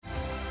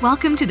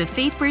Welcome to the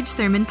FaithBridge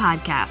Sermon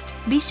Podcast.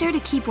 Be sure to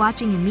keep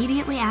watching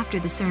immediately after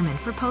the sermon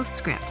for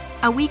Postscript,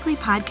 a weekly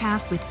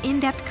podcast with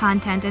in-depth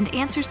content and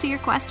answers to your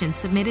questions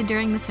submitted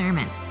during the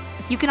sermon.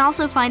 You can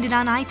also find it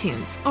on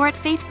iTunes or at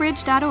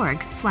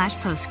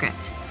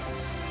faithbridge.org/postscript.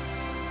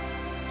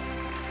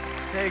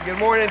 Hey, good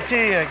morning to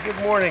you. Good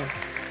morning.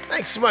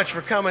 Thanks so much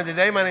for coming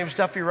today. My name is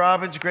Duffy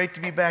Robbins. Great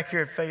to be back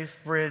here at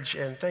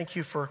FaithBridge, and thank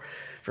you for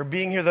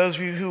being here. Those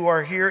of you who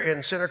are here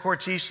in Center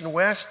Courts East and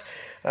West,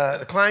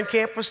 the Klein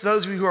campus,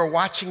 those of you who are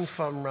watching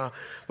from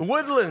the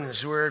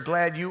Woodlands, we're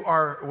glad you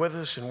are with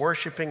us and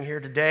worshiping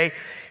here today.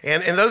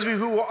 And those of you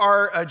who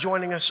are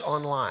joining us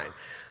online,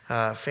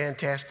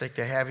 fantastic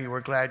to have you.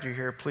 We're glad you're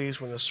here.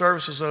 Please, when the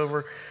service is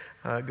over,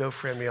 go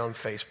friend me on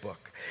Facebook.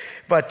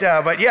 But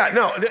yeah,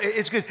 no,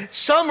 it's good.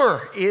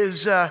 Summer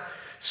is the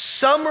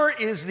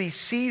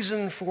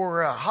season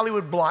for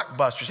Hollywood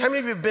blockbusters. How many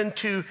of you have been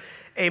to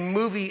a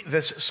movie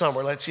this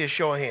summer? Let's see a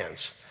show of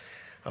hands.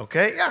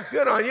 Okay, yeah,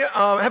 good on you.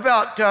 How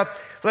about,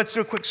 let's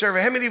do a quick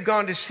survey. How many have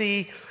gone to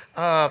see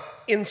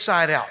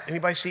Inside Out?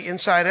 Anybody see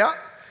Inside Out?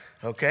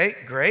 Okay,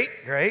 great.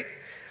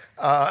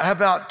 How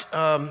about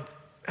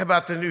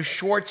the new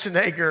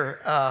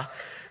Schwarzenegger?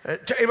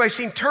 Anybody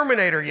seen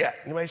Terminator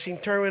yet? Anybody seen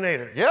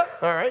Terminator? Yeah,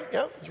 all right,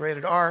 yeah, it's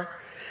rated R.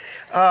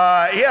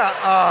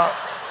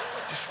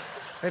 Just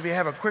maybe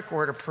have a quick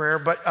word of prayer,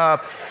 but how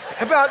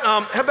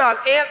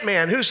about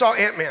Ant-Man? Who saw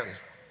Ant-Man?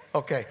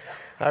 Okay.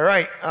 All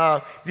right.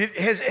 I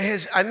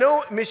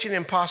know Mission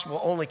Impossible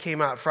only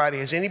came out Friday.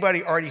 Has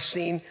anybody already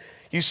seen?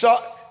 You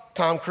saw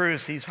Tom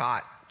Cruise? He's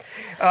hot.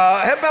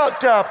 How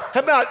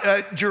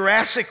about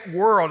Jurassic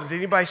World? Did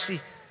anybody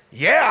see?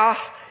 Yeah,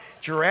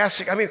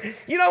 Jurassic. I mean,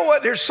 you know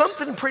what? There's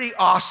something pretty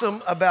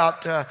awesome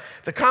about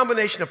the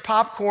combination of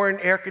popcorn,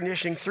 air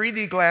conditioning,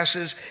 3D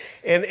glasses,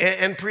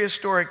 and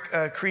prehistoric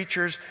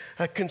creatures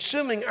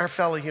consuming our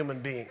fellow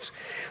human beings.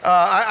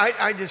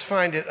 I just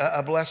find it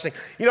a blessing.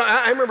 You know,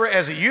 I remember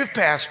as a youth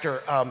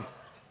pastor,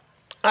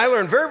 I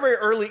learned very, very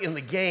early in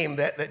the game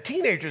that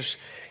teenagers,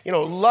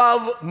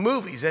 love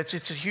movies.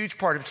 It's a huge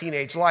part of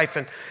teenage life.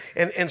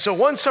 And so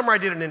one summer I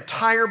did an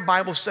entire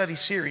Bible study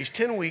series,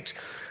 10 weeks,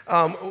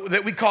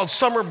 that we called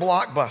Summer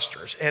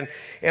Blockbusters. And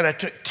I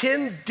took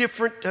 10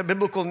 different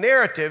biblical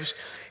narratives,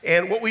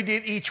 and what we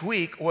did each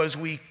week was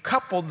we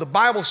coupled the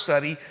Bible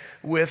study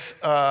with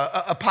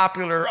a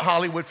popular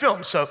Hollywood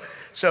film. So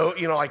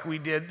like we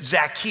did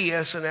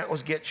Zacchaeus, and that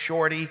was Get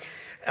Shorty.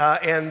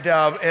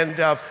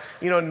 Noah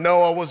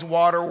was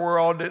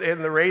Waterworld,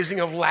 and the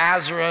raising of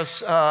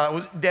Lazarus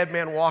was Dead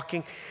Man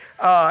Walking.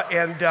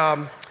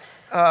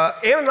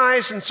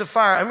 Ananias and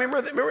Sapphira. I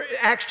remember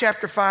Acts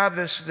chapter 5,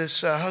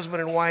 this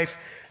husband and wife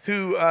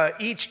who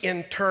each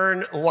in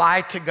turn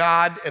lie to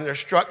God, and they're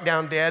struck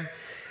down dead.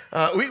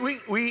 We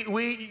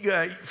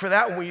for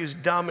that one we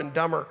used Dumb and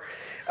Dumber.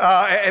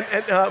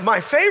 My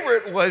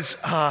favorite was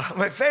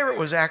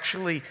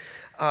actually.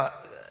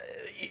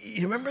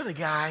 You remember the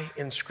guy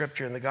in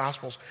Scripture in the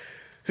Gospels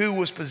who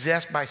was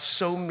possessed by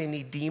so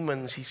many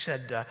demons? He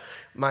said,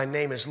 "My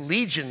name is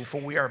Legion, for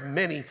we are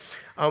many."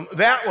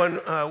 That one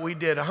we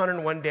did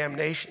 101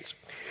 Damnations.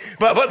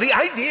 But the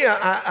idea,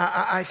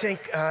 I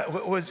think,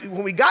 was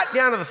when we got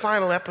down to the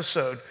final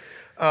episode,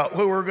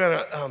 where we're going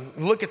to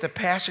look at the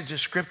passage of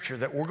Scripture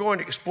that we're going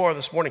to explore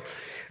this morning,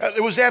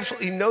 there was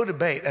absolutely no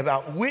debate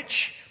about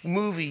which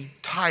movie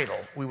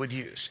title we would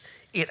use.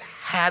 It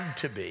had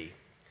to be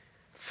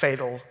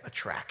Fatal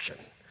Attraction.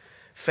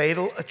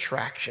 Fatal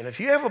Attraction. If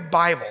you have a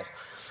Bible,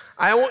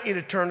 I want you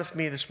to turn with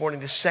me this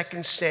morning to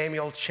 2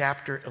 Samuel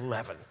chapter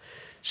 11.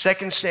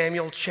 2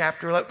 Samuel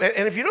chapter 11.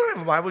 And if you don't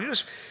have a Bible, you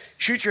just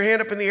shoot your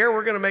hand up in the air.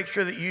 We're going to make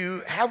sure that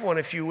you have one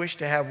if you wish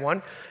to have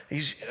one.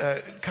 These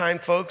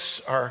kind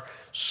folks are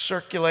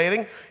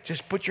circulating.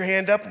 Just put your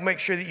hand up and make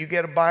sure that you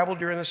get a Bible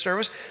during the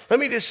service. Let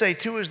me just say,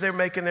 too, as they're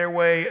making their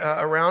way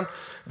around,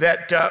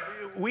 that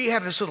we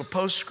have this little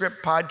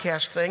Postscript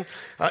podcast thing.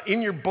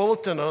 In your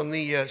bulletin on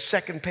the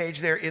second page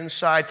there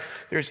inside,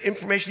 there's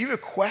information. If you have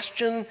a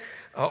question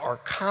or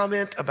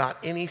comment about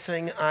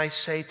anything I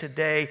say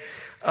today,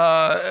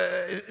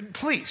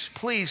 please,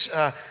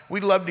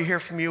 we'd love to hear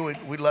from you.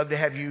 We'd love to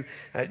have you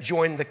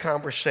join the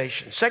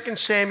conversation. 2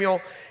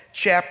 Samuel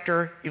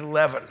chapter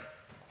 11.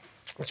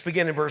 Let's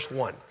begin in verse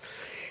 1.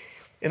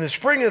 In the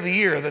spring of the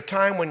year, the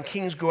time when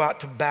kings go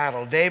out to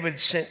battle, David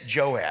sent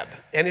Joab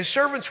and his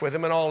servants with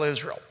him and all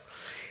Israel.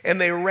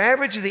 And they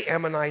ravaged the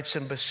Ammonites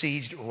and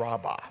besieged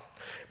Rabbah.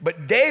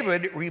 But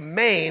David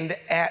remained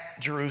at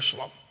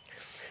Jerusalem.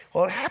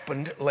 Well, it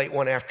happened late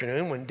one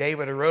afternoon when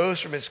David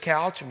arose from his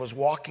couch and was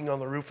walking on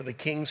the roof of the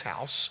king's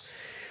house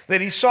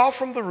that he saw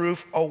from the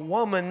roof a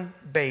woman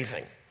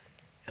bathing.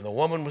 And the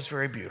woman was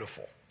very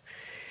beautiful.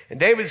 And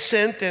David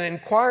sent and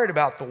inquired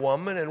about the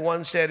woman, and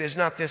one said, "Is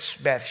not this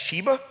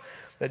Bathsheba,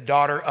 the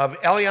daughter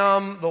of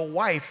Eliam, the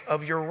wife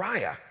of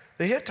Uriah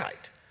the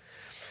Hittite?"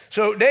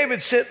 So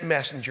David sent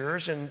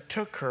messengers and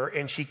took her,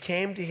 and she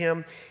came to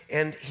him,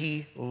 and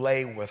he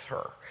lay with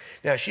her.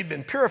 Now, she'd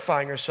been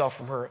purifying herself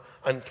from her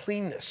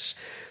uncleanness.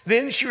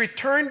 Then she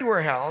returned to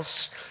her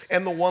house,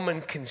 and the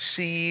woman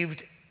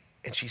conceived,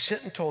 and she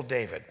sent and told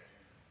David.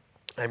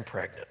 I'm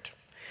pregnant.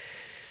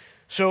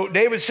 So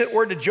David sent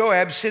word to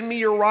Joab, send me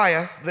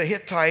Uriah the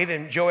Hittite,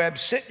 and Joab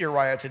sent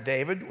Uriah to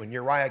David. When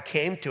Uriah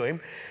came to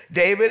him,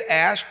 David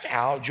asked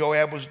how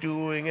Joab was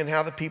doing and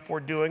how the people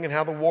were doing and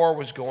how the war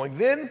was going.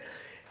 Then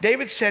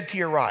David said to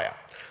Uriah,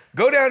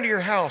 go down to your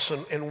house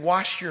and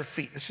wash your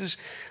feet. This is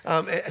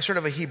sort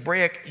of a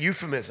Hebraic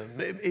euphemism.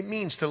 It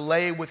means to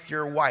lay with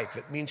your wife.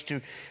 It means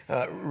to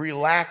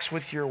relax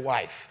with your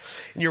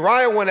wife. And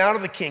Uriah went out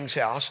of the king's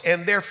house,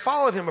 and there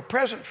followed him a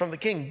present from the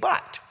king,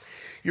 but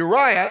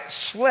Uriah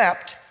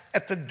slept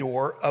at the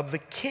door of the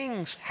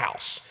king's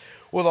house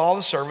with all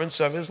the servants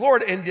of his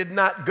Lord and did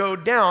not go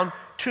down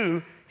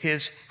to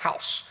his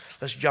house.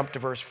 Let's jump to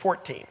verse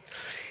 14.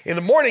 In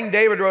the morning,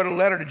 David wrote a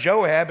letter to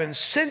Joab and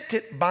sent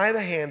it by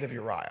the hand of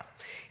Uriah.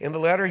 In the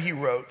letter he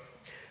wrote,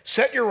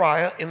 set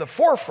Uriah in the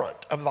forefront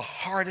of the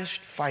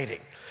hardest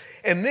fighting,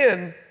 and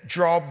then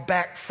draw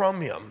back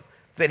from him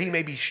that he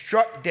may be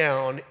struck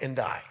down and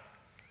die.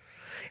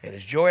 And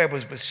as Joab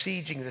was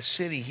besieging the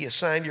city, he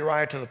assigned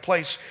Uriah to the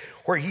place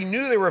where he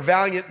knew there were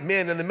valiant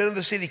men, and the men of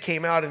the city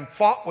came out and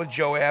fought with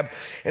Joab,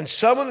 and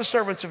some of the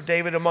servants of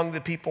David among the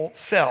people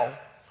fell.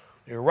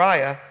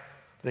 Uriah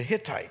the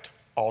Hittite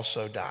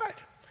also died.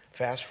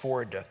 Fast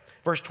forward to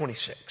verse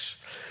 26.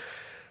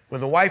 When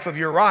the wife of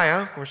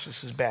Uriah, of course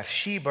this is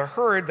Bathsheba,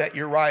 heard that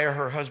Uriah,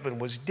 her husband,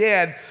 was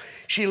dead,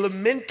 she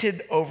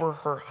lamented over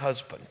her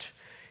husband.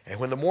 And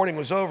when the mourning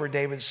was over,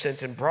 David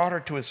sent and brought her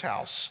to his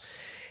house.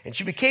 And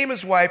she became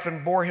his wife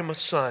and bore him a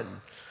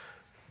son.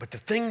 But the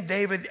thing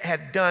David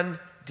had done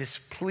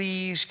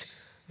displeased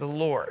the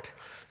Lord.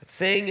 The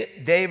thing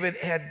David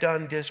had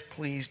done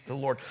displeased the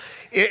Lord.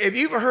 If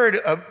you've heard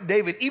of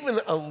David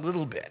even a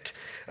little bit,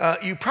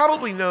 you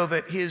probably know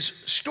that his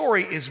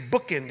story is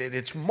bookended.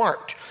 It's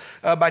marked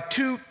by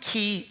two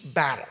key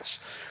battles.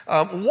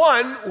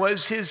 One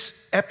was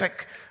his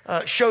epic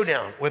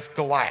showdown with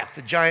Goliath,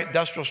 the giant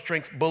industrial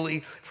strength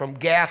bully from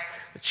Gath,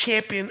 the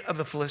champion of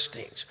the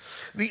Philistines.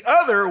 The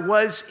other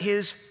was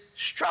his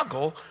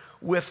struggle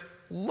with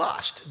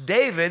lust.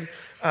 David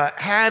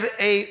had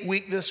a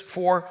weakness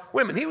for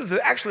women. He was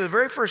actually the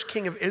very first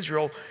king of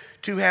Israel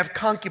to have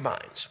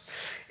concubines.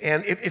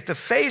 And if the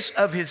face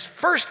of his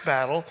first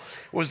battle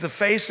was the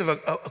face of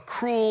a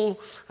cruel,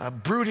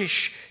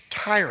 brutish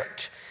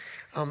tyrant,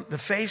 the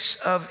face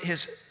of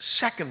his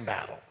second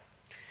battle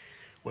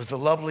was the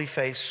lovely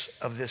face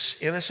of this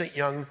innocent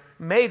young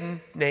maiden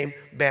named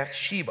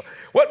Bathsheba.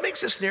 What makes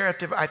this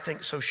narrative, I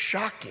think, so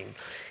shocking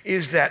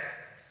is that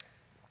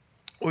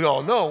we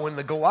all know when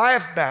the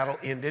Goliath battle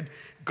ended,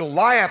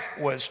 Goliath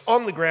was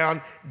on the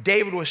ground,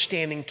 David was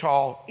standing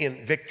tall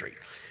in victory.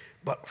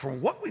 But from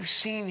what we've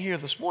seen here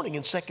this morning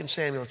in 2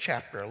 Samuel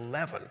chapter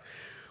 11,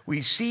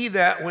 we see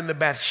that when the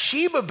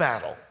Bathsheba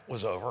battle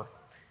was over,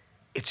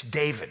 it's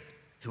David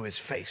who is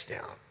face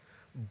down,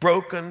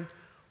 broken,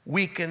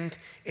 weakened,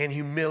 and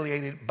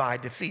humiliated by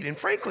defeat. And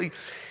frankly,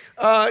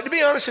 to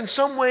be honest, in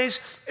some ways,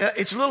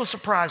 it's a little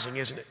surprising,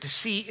 isn't it, to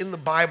see in the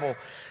Bible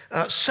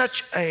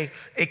such a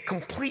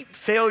complete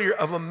failure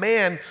of a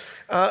man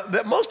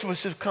that most of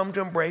us have come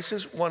to embrace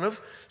as one of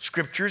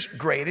Scripture's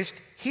greatest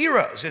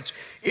heroes.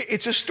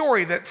 It's a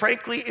story that,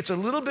 frankly, it's a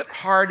little bit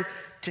hard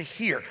to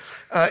hear.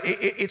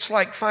 It's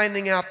like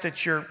finding out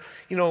that your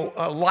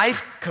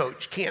life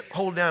coach can't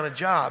hold down a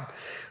job,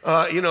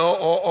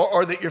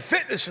 or that your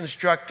fitness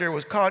instructor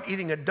was caught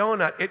eating a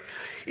donut.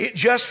 It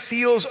just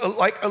feels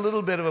like a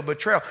little bit of a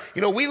betrayal.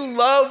 We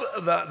love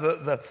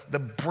the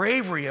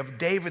bravery of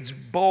David's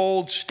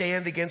bold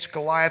stand against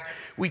Goliath.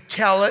 We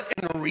tell it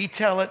and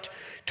retell it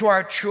to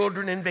our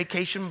children in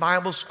vacation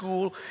Bible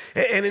school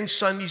and in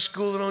Sunday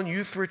school and on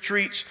youth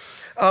retreats.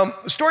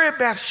 The story of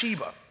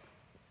Bathsheba,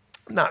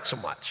 not so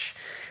much.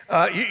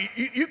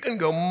 You can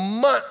go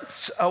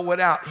months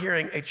without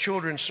hearing a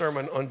children's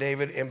sermon on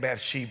David and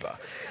Bathsheba.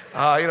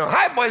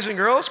 Hi, boys and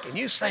girls, can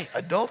you say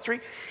adultery?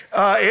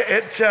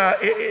 The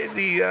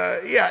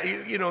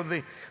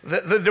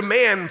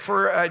demand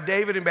for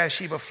David and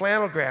Bathsheba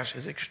flannel graphs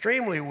is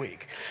extremely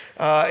weak,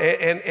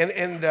 and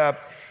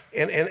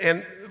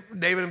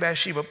David and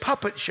Bathsheba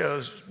puppet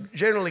shows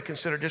generally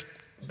considered just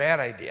a bad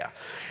idea.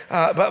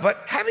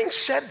 But having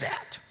said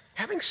that,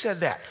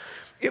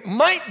 it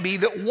might be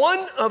that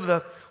one of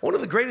the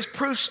greatest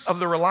proofs of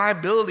the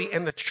reliability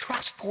and the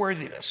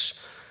trustworthiness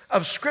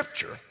of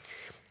Scripture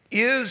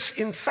is,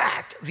 in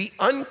fact, the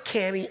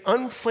uncanny,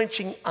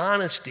 unflinching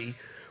honesty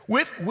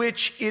with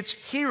which its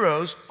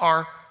heroes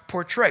are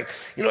portrayed.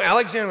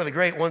 Alexander the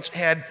Great once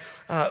had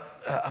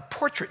a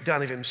portrait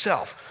done of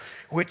himself,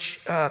 which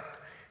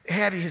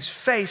had his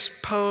face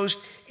posed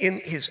in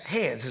his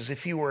hands as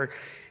if he were,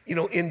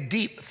 in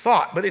deep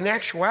thought. But in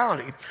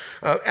actuality,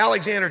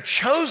 Alexander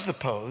chose the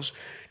pose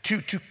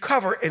to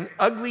cover an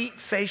ugly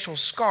facial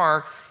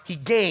scar he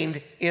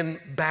gained in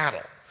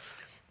battle.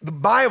 The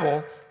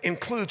Bible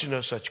includes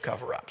no such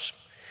cover-ups.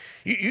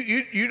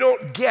 You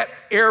don't get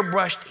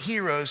airbrushed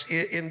heroes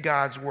in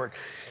God's Word.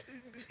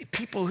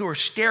 People who are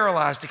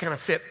sterilized to kind of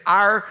fit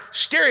our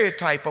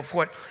stereotype of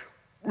what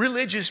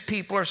religious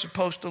people are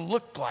supposed to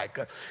look like,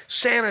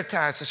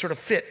 sanitized to sort of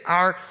fit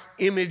our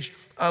image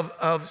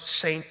of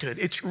sainthood.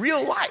 It's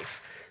real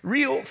life,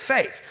 real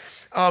faith.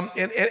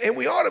 And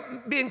we ought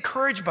to be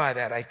encouraged by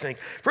that, I think.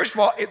 First of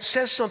all, it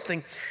says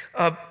something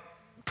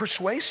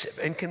persuasive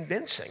and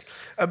convincing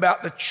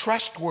about the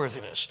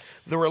trustworthiness,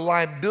 the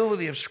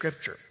reliability of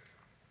Scripture.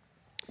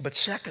 But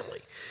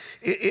secondly,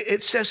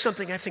 it says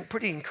something I think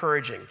pretty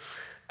encouraging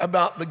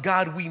about the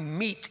God we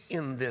meet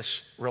in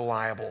this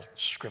reliable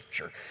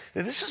Scripture.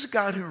 Now, this is a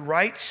God who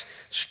writes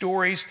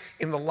stories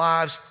in the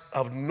lives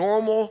of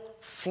normal,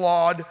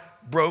 flawed,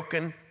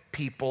 broken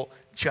people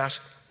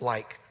just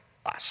like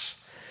us.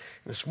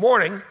 This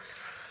morning,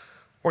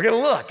 we're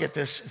going to look at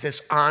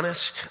this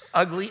honest,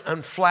 ugly,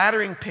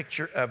 unflattering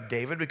picture of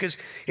David because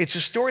it's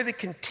a story that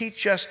can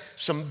teach us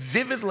some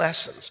vivid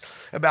lessons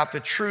about the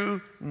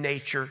true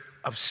nature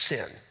of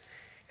sin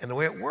and the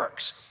way it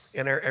works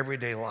in our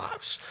everyday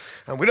lives.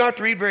 We don't have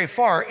to read very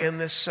far in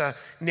this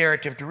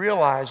narrative to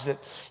realize that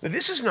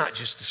this is not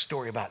just a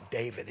story about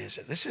David, is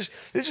it? This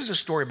is a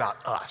story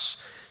about us.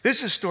 This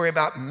is a story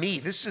about me.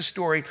 This is a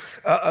story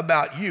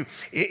about you.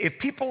 If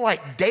people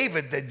like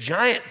David, the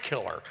giant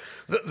killer,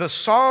 the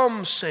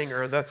psalm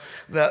singer, the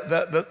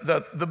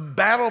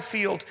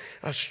battlefield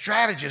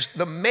strategist,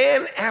 the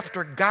man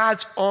after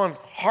God's own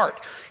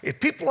heart, if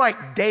people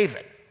like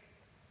David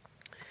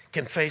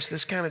can face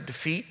this kind of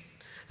defeat,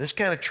 this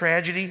kind of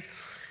tragedy,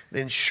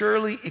 then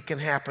surely it can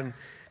happen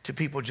to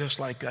people just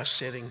like us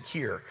sitting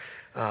here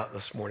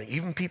this morning.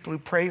 Even people who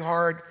pray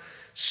hard,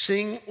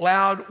 sing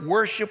loud,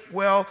 worship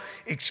well,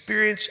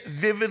 experience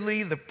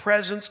vividly the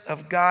presence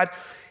of God.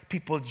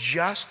 People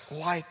just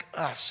like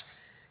us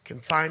can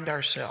find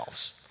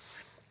ourselves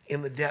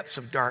in the depths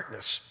of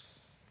darkness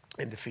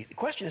and defeat. The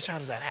question is, how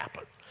does that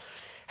happen?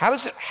 How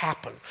does it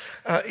happen?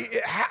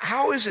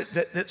 How is it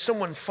that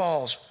someone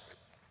falls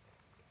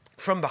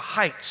from the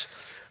heights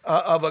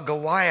of a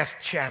Goliath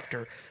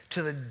chapter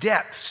to the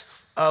depths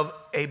of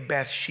a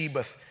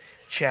Bathsheba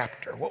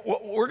chapter?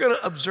 What we're going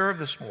to observe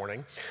this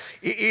morning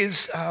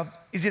is that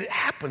it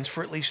happens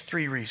for at least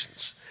three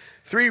reasons.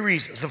 Three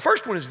reasons. The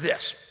first one is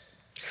this.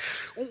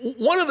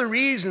 One of the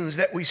reasons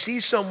that we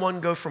see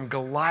someone go from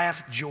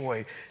Goliath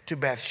joy to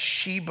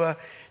Bathsheba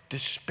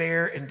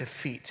despair and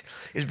defeat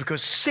is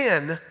because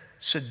sin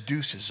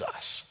seduces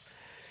us.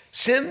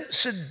 Sin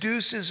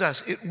seduces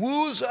us. It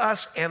woos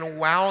us and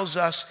wows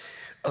us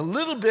a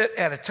little bit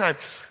at a time.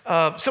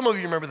 Some of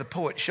you remember the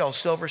poet Shel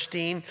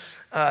Silverstein.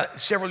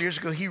 Several years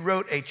ago, he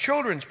wrote a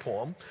children's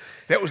poem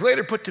that was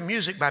later put to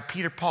music by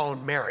Peter, Paul,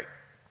 and Mary.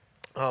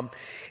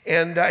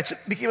 It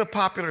became a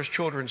popular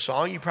children's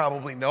song. You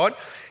probably know it.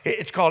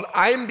 It's called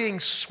I'm Being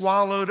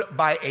Swallowed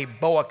by a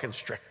Boa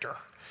Constrictor.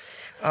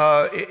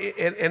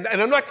 And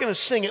I'm not going to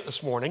sing it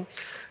this morning,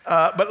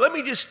 but let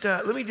me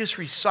just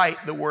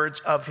recite the words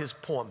of his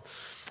poem.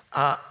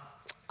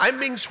 I'm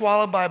being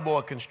swallowed by a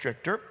boa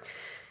constrictor.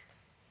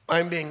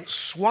 I'm being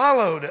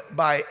swallowed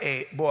by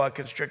a boa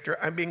constrictor.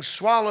 I'm being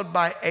swallowed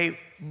by a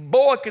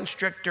boa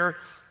constrictor,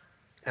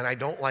 and I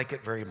don't like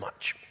it very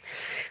much.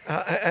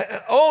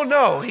 Oh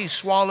no, he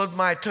swallowed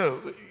my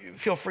toe.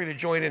 Feel free to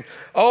join in.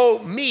 Oh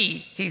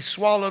me, he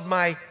swallowed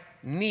my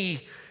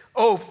knee.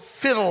 Oh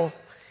fiddle,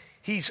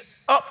 he's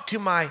up to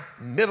my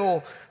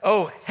middle.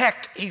 Oh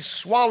heck, he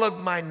swallowed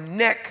my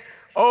neck.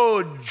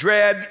 Oh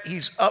dread,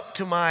 he's up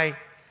to my...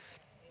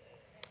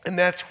 And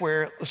that's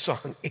where the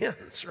song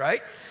ends,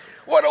 right?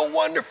 What a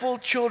wonderful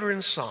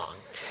children's song.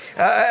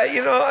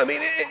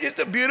 It's just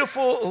a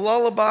beautiful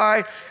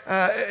lullaby,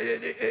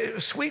 a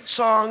sweet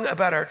song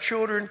about our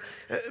children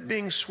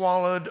being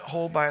swallowed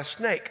whole by a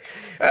snake.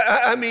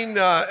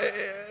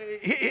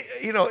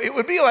 It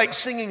would be like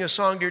singing a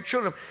song to your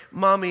children.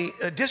 Mommy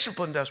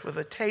disciplined us with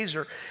a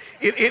taser.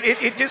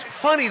 It's just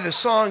funny, the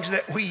songs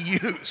that we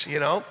use,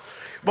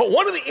 But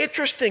one of the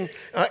interesting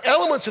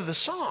elements of the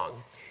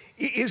song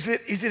is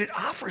that it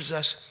offers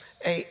us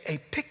a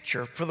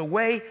picture for the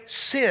way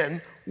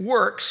sin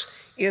works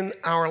in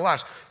our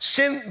lives.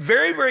 Sin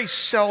very, very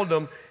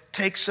seldom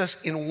takes us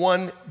in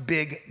one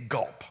big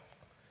gulp.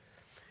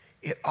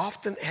 It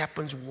often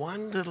happens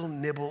one little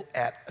nibble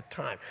at a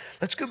time.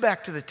 Let's go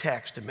back to the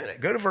text a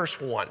minute. Go to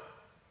verse 1.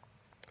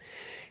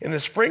 In the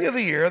spring of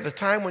the year, the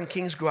time when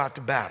kings go out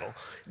to battle,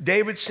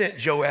 David sent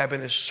Joab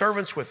and his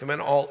servants with him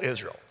and all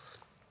Israel.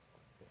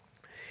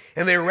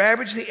 And they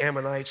ravaged the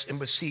Ammonites and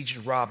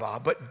besieged Rabbah.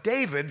 But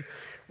David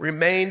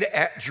remained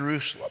at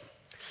Jerusalem.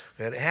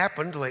 It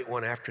happened late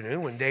one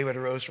afternoon when David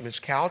arose from his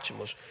couch and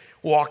was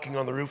walking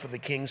on the roof of the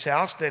king's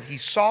house that he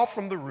saw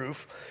from the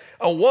roof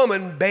a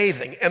woman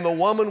bathing, and the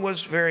woman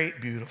was very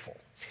beautiful.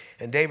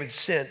 And David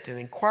sent and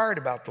inquired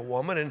about the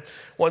woman, and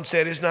one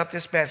said, "Is not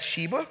this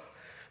Bathsheba,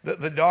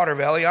 the daughter of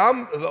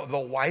Eliam, the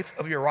wife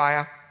of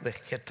Uriah the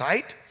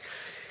Hittite?"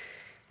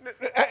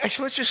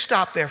 Actually, let's just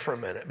stop there for a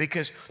minute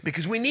because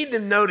we need to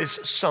notice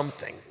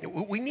something.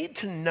 We need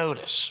to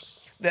notice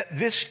that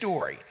this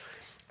story,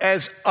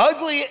 as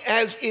ugly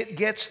as it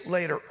gets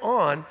later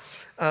on,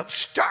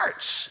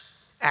 starts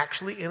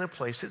actually in a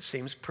place that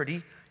seems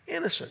pretty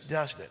innocent,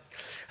 doesn't it?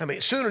 I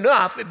mean, soon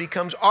enough, it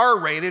becomes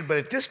R-rated, but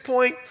at this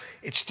point,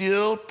 it's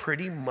still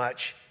pretty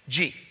much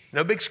G.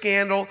 No big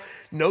scandal,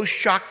 no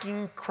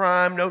shocking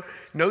crime,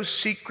 no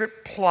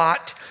secret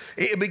plot.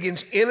 It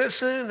begins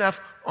innocent enough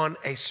on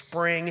a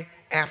spring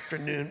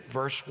afternoon.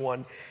 Verse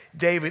 1,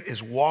 David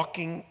is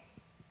walking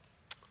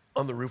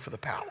on the roof of the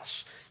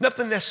palace.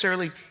 Nothing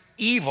necessarily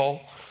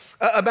evil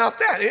about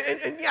that.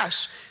 And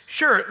yes,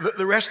 sure,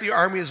 the rest of the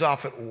army is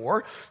off at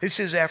war. This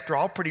is, after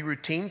all, pretty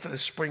routine for the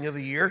spring of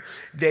the year.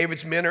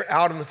 David's men are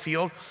out in the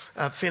field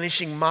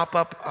finishing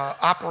mop-up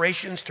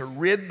operations to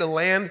rid the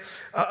land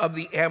of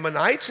the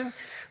Ammonites. And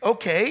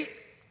okay,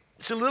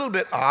 it's a little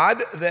bit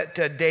odd that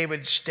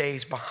David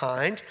stays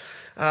behind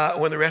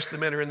when the rest of the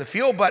men are in the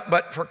field,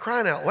 but for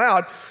crying out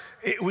loud,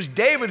 it was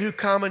David who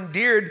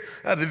commandeered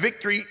the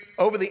victory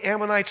over the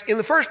Ammonites in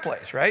the first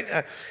place,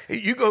 right?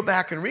 You go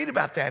back and read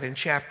about that in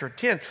chapter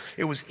 10.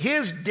 It was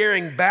his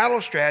daring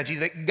battle strategy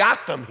that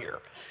got them here.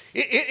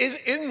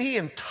 Isn't he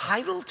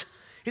entitled?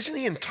 Isn't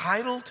he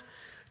entitled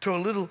to a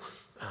little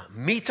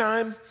me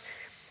time?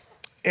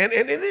 And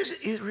it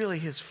is really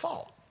his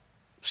fault,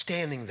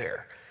 standing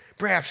there,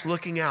 perhaps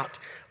looking out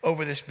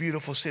over this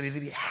beautiful city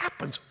that he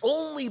happens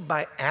only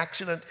by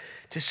accident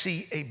to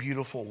see a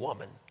beautiful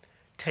woman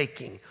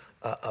taking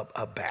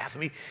a bath. I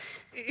mean,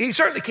 he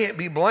certainly can't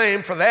be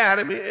blamed for that.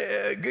 I mean,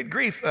 good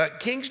grief.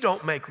 Kings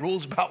don't make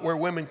rules about where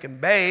women can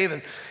bathe.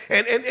 And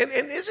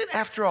is it,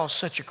 after all,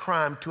 such a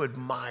crime to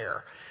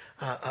admire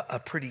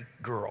a pretty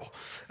girl?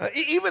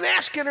 Even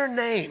asking her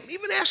name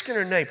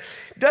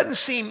doesn't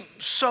seem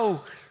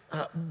so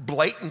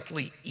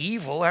blatantly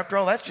evil. After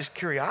all, that's just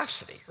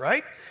curiosity,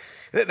 right?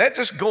 That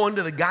just going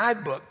to the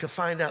guidebook to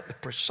find out the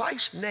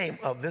precise name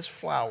of this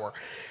flower.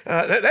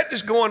 That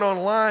just going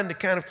online to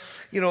kind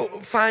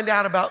of, find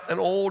out about an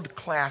old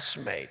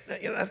classmate.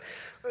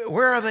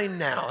 Where are they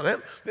now?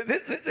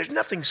 There's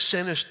nothing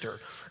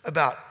sinister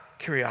about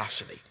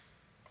curiosity.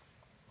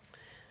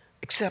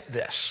 Except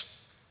this.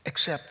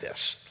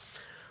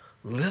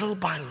 Little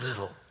by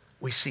little,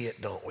 we see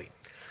it, don't we?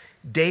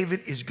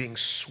 David is being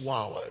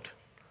swallowed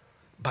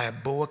by a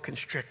boa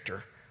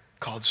constrictor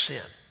called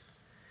sin.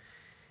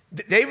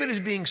 David is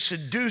being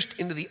seduced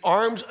into the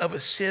arms of a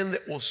sin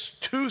that will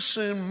too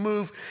soon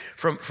move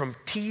from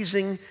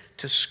teasing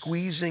to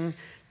squeezing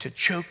to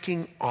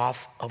choking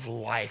off of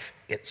life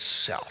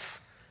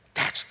itself.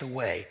 That's the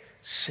way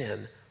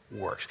sin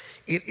works.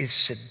 It is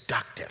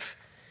seductive.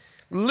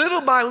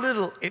 Little by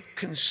little, it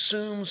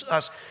consumes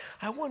us.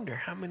 I wonder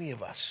how many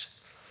of us,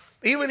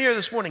 even here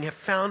this morning, have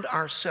found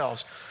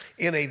ourselves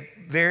in a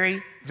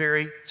very,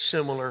 very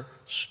similar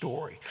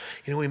story.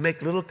 We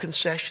make little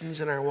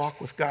concessions in our walk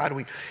with God.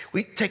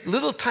 We take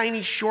little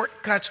tiny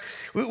shortcuts.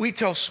 We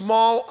tell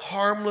small,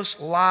 harmless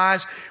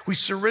lies. We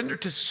surrender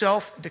to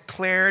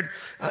self-declared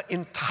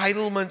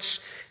entitlements.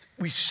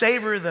 We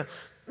savor the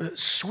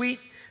sweet,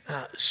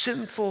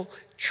 sinful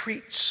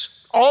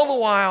treats, all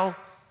the while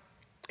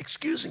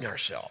excusing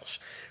ourselves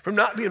from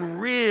not being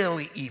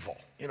really evil.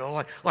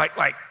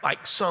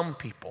 Like some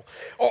people,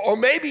 or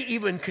maybe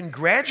even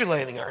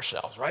congratulating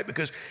ourselves, right?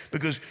 Because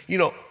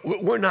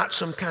we're not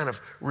some kind of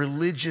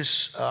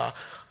religious,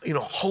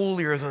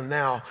 holier than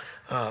thou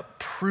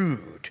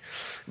prude.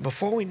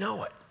 Before we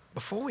know it,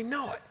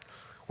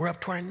 we're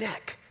up to our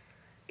neck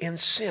in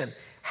sin.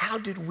 How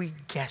did we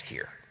get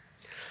here?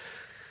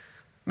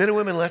 Men and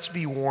women, let's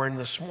be warned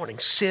this morning.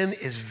 Sin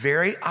is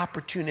very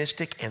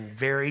opportunistic and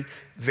very,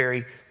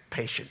 very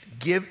patient.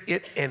 Give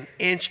it an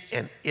inch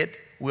and it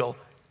will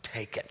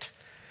take it.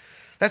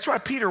 That's why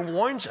Peter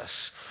warns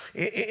us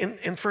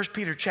in 1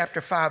 Peter chapter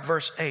 5,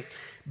 verse 8.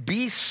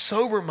 Be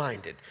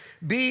sober-minded.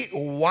 Be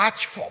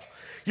watchful.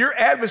 Your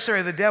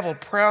adversary, the devil,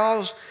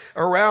 prowls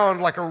around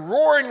like a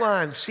roaring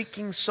lion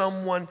seeking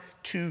someone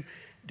to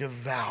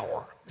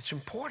devour. It's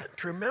important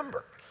to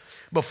remember.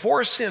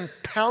 Before sin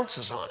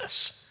pounces on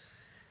us,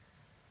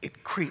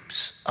 it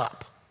creeps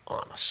up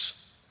on us.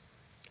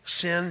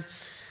 Sin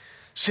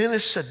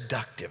is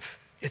seductive.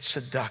 It's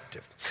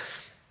seductive.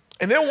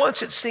 And then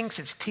once it sinks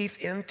its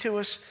teeth into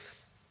us,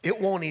 it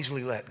won't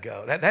easily let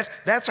go.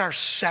 That's our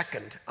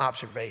second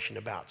observation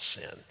about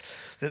sin.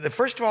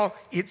 First of all,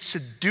 it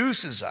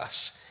seduces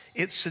us.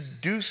 It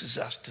seduces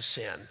us to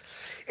sin.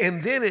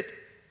 And then it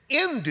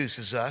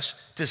induces us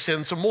to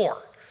sin some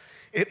more.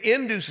 It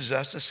induces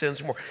us to sin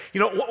some more.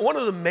 One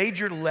of the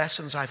major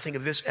lessons, I think,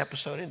 of this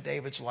episode in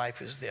David's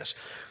life is this.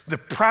 The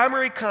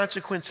primary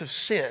consequence of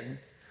sin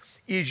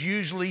is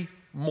usually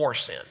more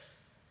sin.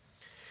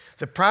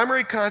 The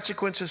primary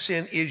consequence of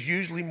sin is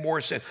usually more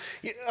sin.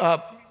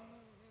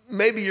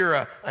 Maybe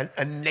you're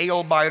a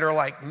nail biter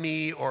like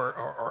me,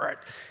 or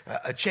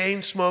a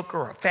chain smoker,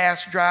 or a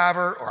fast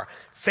driver, or a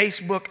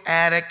Facebook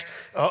addict,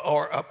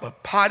 or a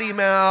potty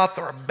mouth,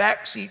 or a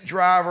backseat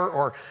driver,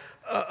 or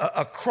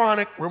a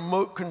chronic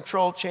remote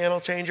control channel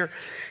changer.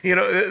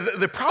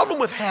 The problem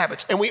with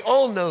habits, and we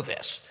all know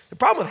this, the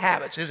problem with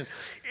habits is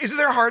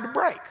they're hard to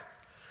break.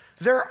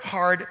 They're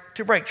hard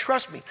to break.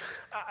 Trust me.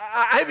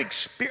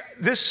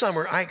 This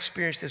summer, I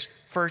experienced this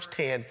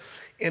firsthand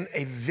in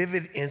a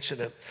vivid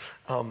incident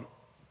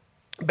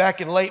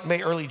back in late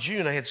May, early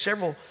June, I had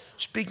several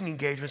speaking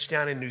engagements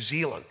down in New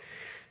Zealand.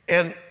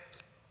 And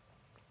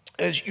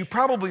as you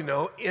probably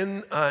know,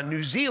 in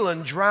New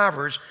Zealand,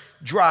 drivers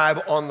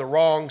drive on the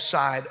wrong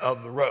side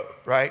of the road,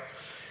 right?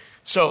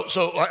 So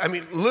I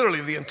mean,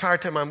 literally the entire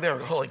time I'm there,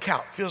 holy cow,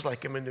 it feels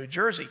like I'm in New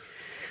Jersey.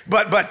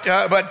 But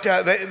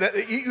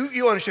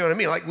you understand what I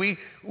mean? Like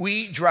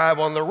we drive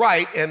on the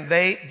right and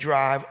they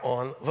drive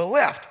on the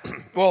left.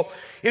 Well,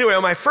 anyway,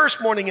 on my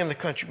first morning in the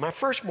country,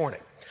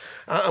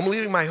 I'm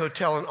leaving my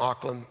hotel in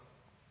Auckland.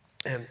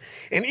 And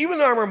even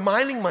though I'm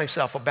reminding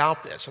myself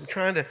about this, I'm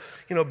trying to,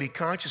 be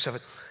conscious of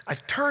it. I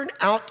turn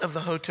out of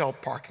the hotel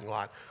parking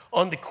lot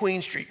onto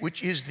Queen Street,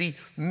 which is the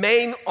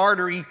main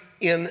artery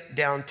in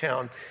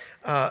downtown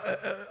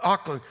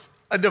Auckland,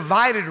 a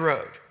divided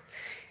road.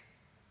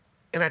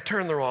 And I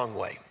turn the wrong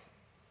way.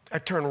 I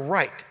turn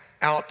right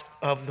out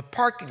of the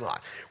parking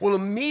lot. Well,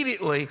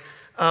 immediately,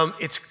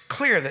 it's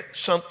clear that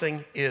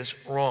something is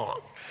wrong.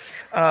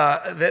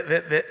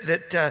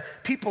 That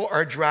people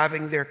are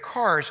driving their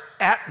cars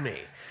at me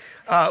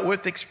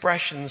with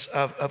expressions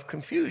of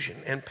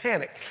confusion and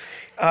panic.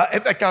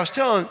 In fact, I was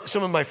telling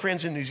some of my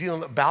friends in New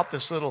Zealand about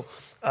this little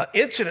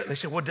incident, and they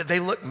said, well, did they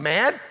look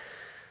mad?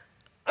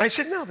 I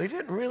said, no, they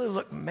didn't really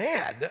look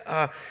mad.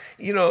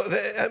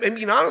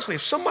 Honestly,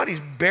 if somebody's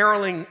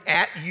barreling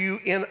at you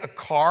in a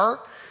car,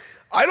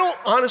 I don't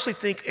honestly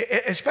think,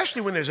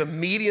 especially when there's a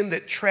median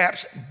that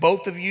traps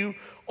both of you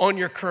on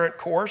your current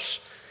course,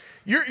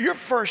 your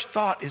first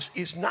thought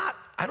is not,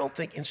 I don't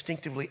think,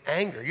 instinctively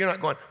anger. You're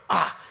not going,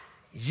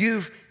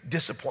 you've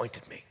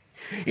disappointed me.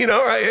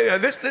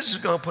 This is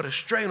going to put a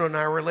strain on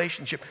our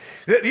relationship.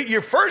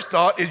 Your first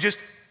thought is just,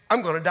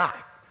 I'm going to die.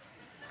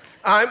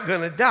 I'm going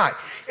to die.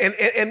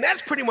 And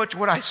that's pretty much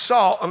what I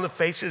saw on the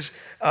faces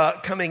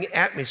coming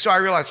at me. So I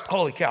realized,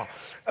 holy cow,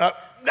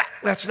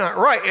 that's not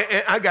right.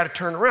 And I got to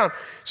turn around.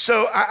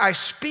 So I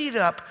speed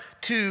up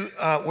to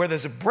where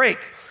there's a break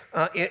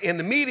in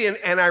the median,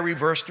 and I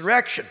reverse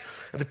direction.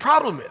 The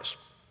problem is,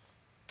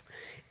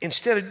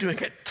 instead of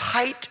doing a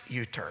tight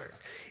U-turn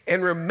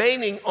and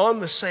remaining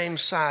on the same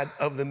side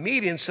of the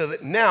median so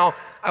that now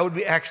I would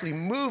be actually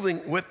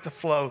moving with the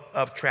flow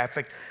of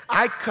traffic,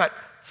 I cut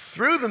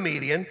through the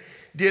median,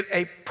 did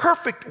a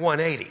perfect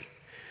 180,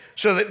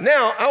 so that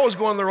now I was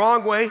going the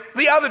wrong way,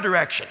 the other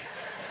direction.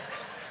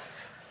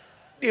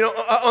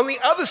 On the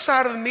other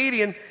side of the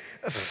median,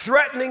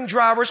 threatening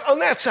drivers on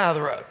that side of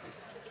the road.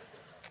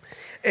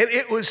 And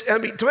it was, to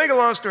make a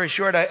long story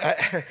short,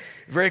 I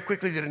very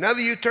quickly did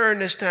another U-turn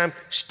this time,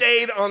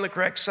 stayed on the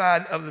correct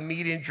side of the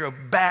median, drove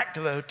back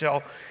to the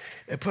hotel,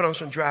 and put on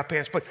some dry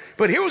pants.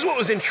 But here was what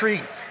was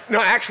intriguing. No,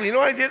 actually, you know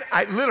what I did?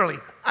 I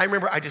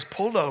remember I just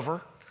pulled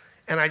over,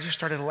 and I just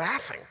started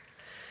laughing.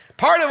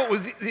 Part of it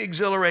was the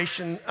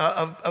exhilaration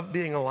of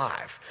being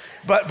alive.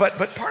 But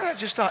part of it, I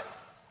just thought,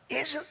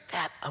 isn't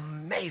that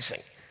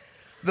amazing?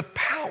 The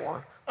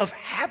power of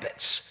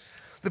habits.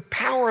 The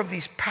power of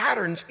these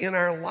patterns in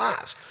our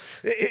lives.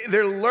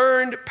 They're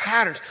learned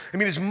patterns.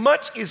 As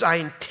much as I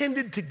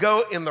intended to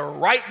go in the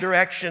right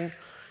direction,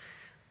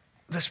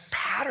 this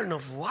pattern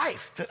of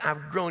life that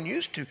I've grown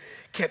used to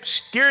kept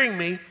steering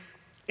me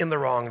in the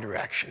wrong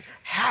direction.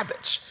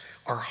 Habits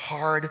are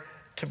hard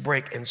to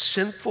break, and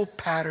sinful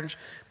patterns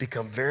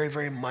become very,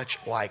 very much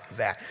like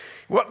that.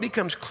 What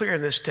becomes clear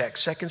in this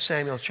text, 2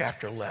 Samuel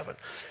chapter 11,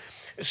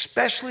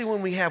 especially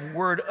when we have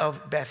word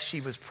of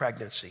Bathsheba's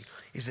pregnancy,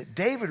 is that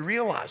David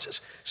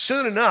realizes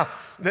soon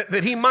enough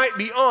that he might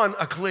be on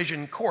a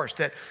collision course,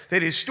 that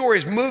his story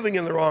is moving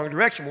in the wrong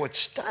direction. What's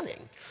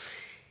stunning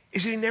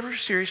is that he never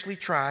seriously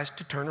tries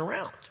to turn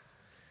around.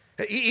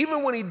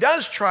 Even when he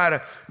does try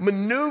to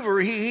maneuver,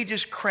 he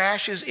just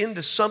crashes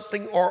into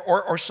something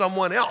or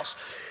someone else.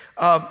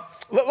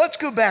 Let's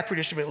go back for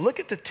just a minute. Look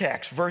at the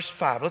text, verse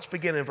 5. Let's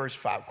begin in verse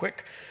 5.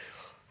 Quick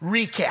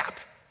recap.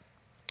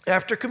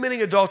 After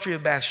committing adultery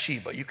with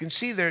Bathsheba, you can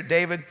see there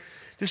David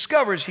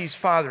discovers he's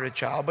fathered a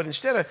child, but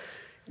instead of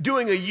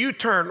doing a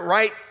U-turn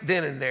right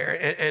then and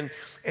there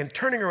and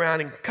turning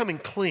around and coming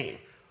clean,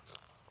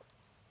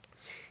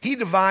 he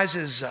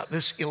devises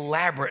this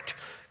elaborate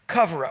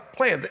cover-up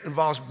plan that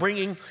involves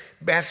bringing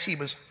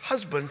Bathsheba's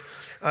husband,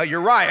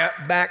 Uriah,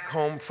 back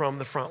home from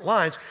the front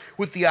lines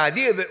with the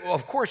idea that, well,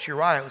 of course,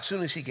 Uriah, as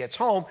soon as he gets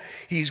home,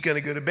 he's going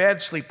to go to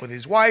bed, sleep with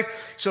his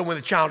wife. So when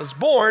the child is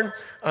born,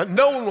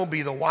 no one will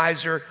be the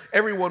wiser.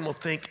 Everyone will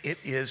think it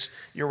is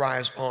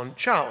Uriah's own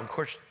child. Of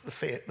course,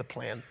 the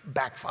plan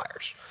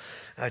backfires.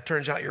 It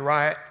turns out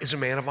Uriah is a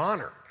man of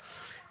honor.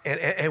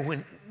 And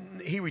when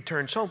he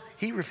returns home,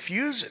 he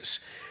refuses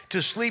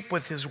to sleep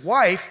with his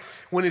wife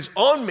when his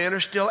own men are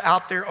still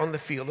out there on the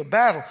field of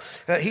battle.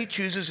 He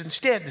chooses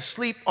instead to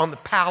sleep on the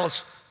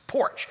palace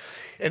porch.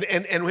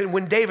 And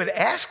when David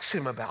asks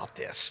him about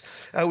this,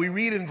 we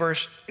read in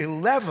verse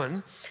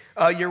 11,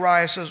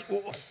 Uriah says,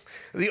 well,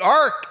 the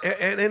ark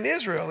and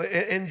Israel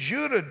and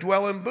Judah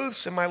dwell in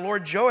booths, and my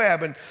lord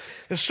Joab and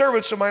the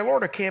servants of my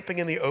lord are camping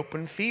in the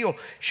open field.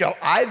 Shall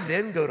I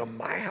then go to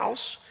my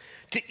house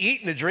to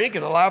eat and to drink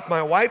and to lie with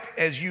my wife?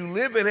 As you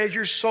live and as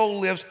your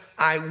soul lives,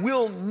 I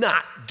will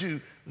not do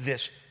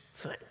this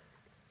thing.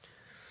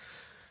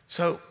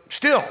 So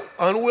still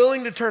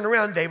unwilling to turn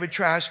around, David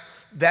tries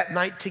that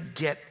night to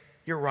get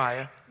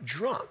Uriah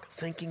drunk,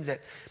 thinking that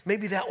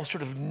maybe that will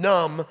sort of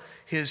numb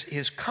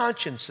his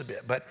conscience a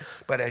bit.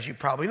 But as you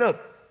probably know,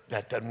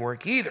 that doesn't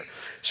work either.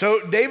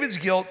 So David's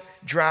guilt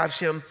drives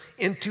him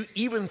into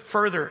even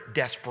further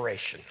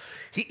desperation.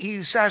 He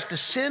decides to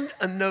send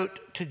a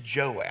note to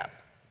Joab,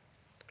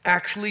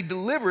 actually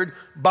delivered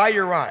by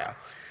Uriah,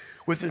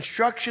 with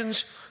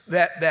instructions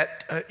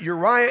that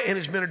Uriah and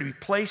his men are to be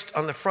placed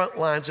on the front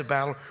lines of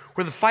battle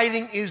where the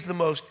fighting is the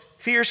most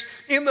fierce,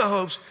 in the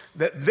hopes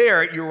that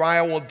there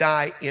Uriah will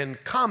die in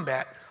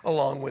combat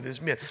along with his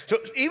men. So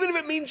even if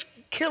it means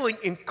killing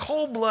in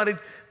cold-blooded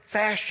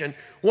fashion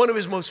one of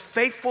his most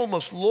faithful,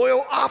 most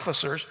loyal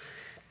officers,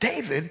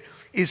 David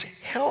is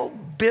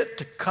hell-bent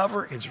to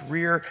cover his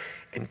rear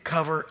and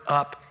cover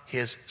up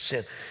his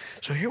sin.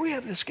 So here we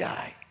have this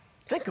guy,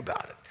 think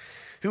about it,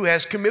 who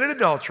has committed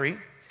adultery.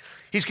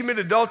 He's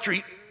committed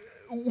adultery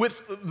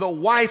with the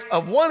wife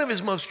of one of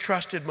his most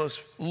trusted,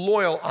 most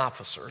loyal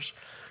officers.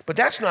 But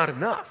that's not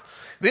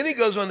enough. Then he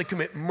goes on to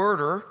commit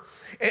murder,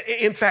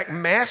 in fact,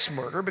 mass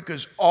murder,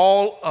 because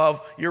all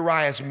of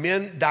Uriah's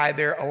men die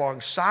there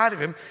alongside of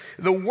him.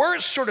 The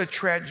worst sort of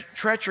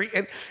treachery,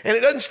 and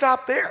it doesn't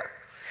stop there.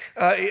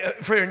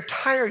 For an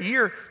entire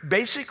year,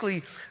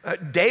 basically,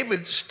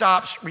 David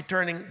stops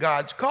returning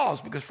God's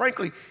calls because,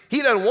 frankly,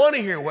 he doesn't want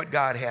to hear what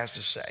God has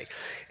to say.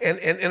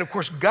 And of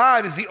course,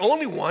 God is the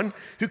only one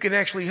who can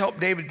actually help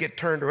David get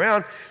turned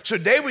around. So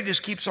David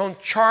just keeps on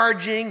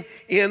charging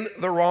in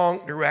the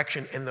wrong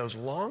direction. And those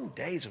long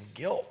days of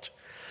guilt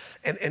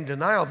and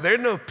denial, they're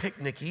no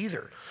picnic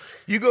either.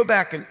 You go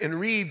back and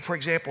read, for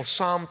example,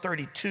 Psalm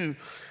 32,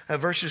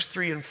 verses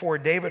 3 and 4.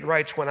 David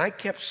writes, "When I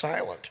kept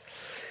silent,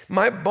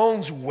 my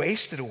bones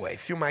wasted away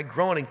through my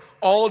groaning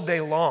all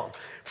day long.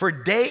 For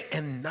day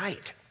and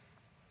night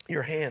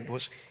your hand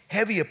was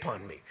heavy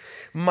upon me.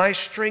 My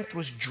strength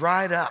was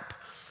dried up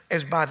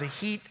as by the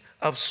heat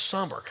of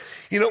summer."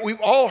 You know,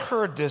 we've all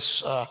heard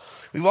this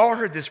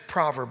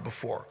proverb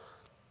before.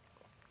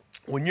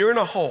 When you're in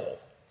a hole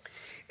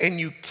and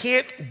you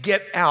can't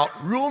get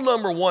out, rule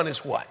number one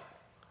is what?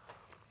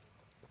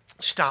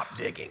 Stop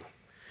digging.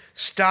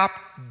 Stop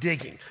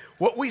digging.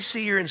 What we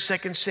see here in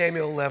 2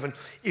 Samuel 11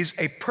 is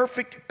a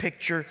perfect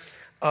picture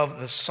of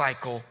the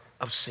cycle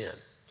of sin.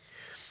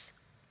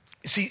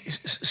 You see,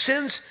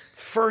 sin's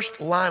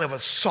first line of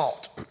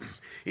assault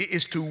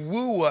is to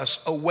woo us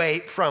away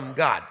from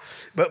God.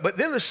 But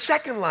then the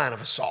second line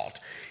of assault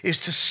is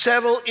to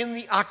settle in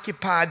the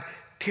occupied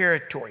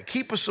territory,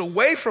 keep us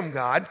away from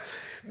God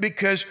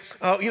because,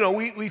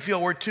 we feel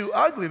we're too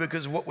ugly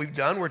because of what we've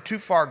done. We're too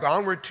far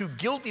gone. We're too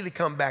guilty to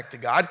come back to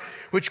God,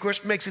 which, of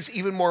course, makes us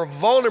even more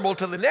vulnerable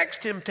to the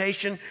next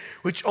temptation,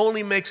 which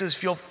only makes us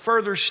feel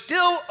further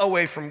still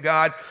away from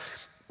God.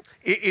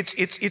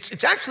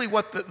 It's actually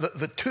what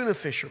the tuna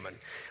fishermen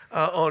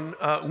on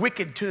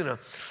Wicked Tuna,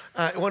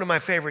 one of my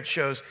favorite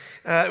shows,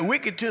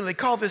 Wicked Tuna, they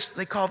call this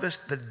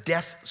the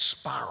death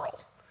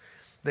spiral.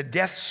 The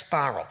death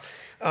spiral.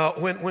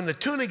 When the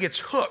tuna gets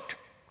hooked,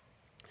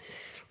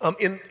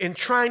 in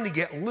trying to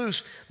get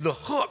loose, the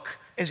hook,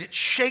 as it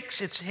shakes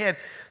its head,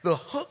 the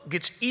hook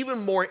gets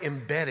even more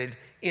embedded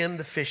in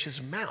the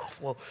fish's mouth.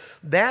 Well,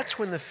 that's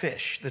when the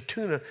fish, the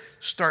tuna,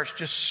 starts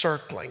just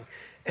circling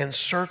and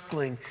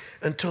circling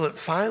until it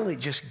finally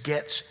just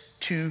gets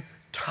too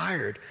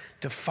tired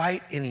to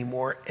fight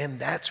anymore, and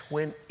that's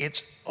when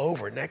it's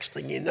over. Next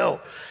thing you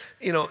know,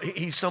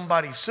 he's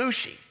somebody's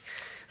sushi.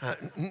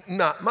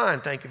 Not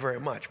mine, thank you very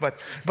much. But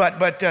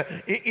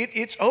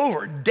it's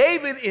over.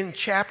 David in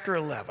chapter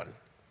 11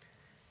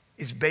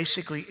 is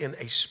basically in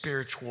a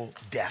spiritual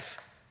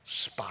death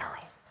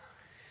spiral.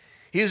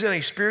 He is in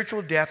a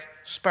spiritual death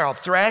spiral,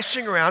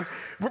 thrashing around,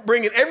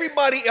 bringing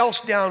everybody else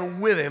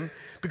down with him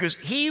because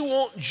he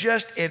won't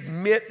just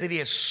admit that he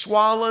has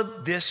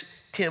swallowed this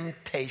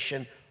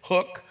temptation,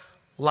 hook,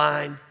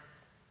 line,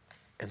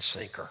 and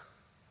sinker.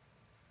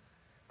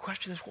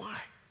 Question is why?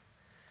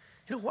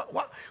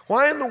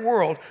 Why in the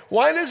world?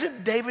 Why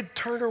doesn't David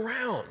turn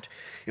around?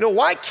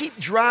 Why keep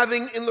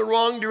driving in the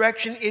wrong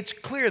direction? It's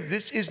clear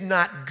this is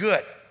not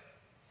good.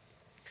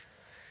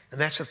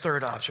 And that's the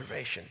third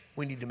observation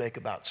we need to make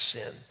about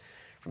sin.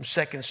 From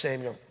 2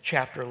 Samuel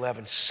chapter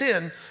 11.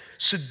 Sin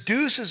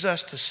seduces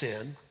us to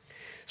sin.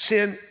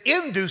 Sin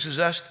induces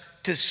us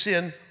to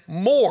sin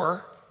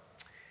more.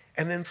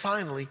 And then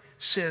finally,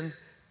 sin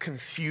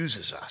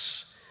confuses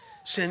us.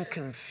 Sin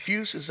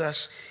confuses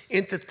us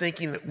into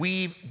thinking that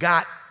we've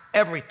got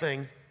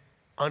everything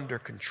under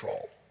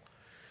control.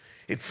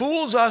 It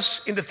fools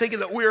us into thinking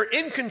that we are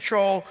in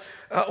control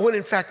when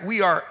in fact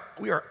we are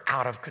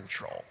out of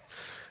control.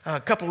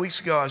 A couple of weeks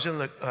ago, I was in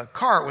the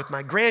car with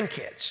my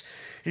grandkids.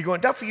 You're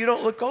going, "Duffy, you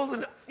don't look old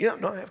enough."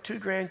 No, I have 2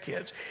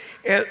 grandkids.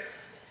 And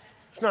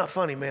it's not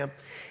funny, ma'am.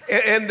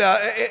 And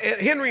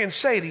Henry and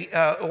Sadie,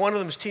 one of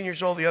them is 10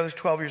 years old, the other's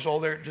 12 years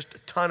old. They're just a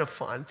ton of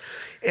fun.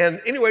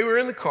 And anyway, we were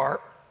in the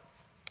car.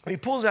 He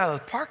pulls out of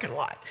the parking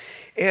lot.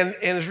 And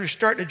as we're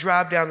starting to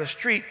drive down the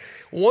street,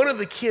 one of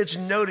the kids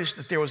noticed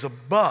that there was a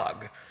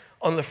bug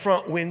on the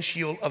front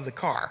windshield of the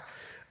car.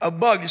 a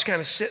bug just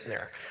kind of sitting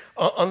there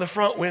on the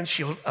front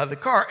windshield of the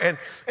car.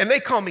 And they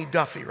call me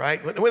Duffy,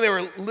 right? When they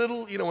were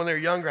little, when they were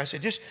younger, I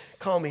said, just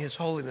call me His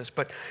Holiness.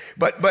 But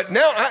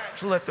now I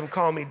let them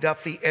call me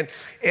Duffy. And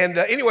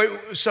anyway,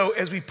 so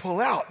as we pull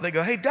out, they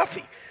go, hey,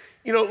 Duffy,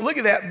 look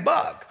at that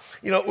bug.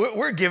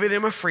 We're giving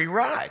him a free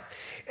ride.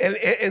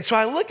 And so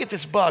I look at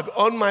this bug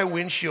on my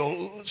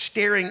windshield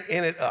staring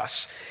in at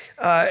us.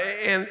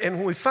 And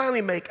when we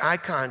finally make eye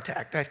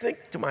contact, I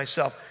think to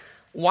myself,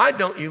 why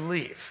don't you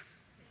leave?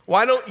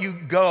 Why don't you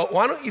go?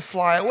 Why don't you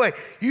fly away?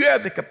 You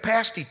have the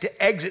capacity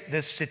to exit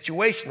this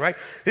situation, right?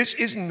 This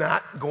is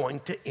not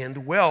going to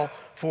end well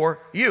for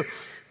you.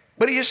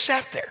 But he just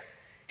sat there.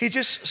 He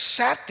just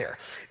sat there.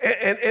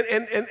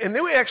 And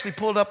then we actually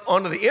pulled up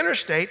onto the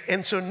interstate.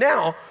 And so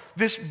now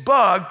this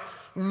bug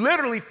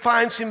literally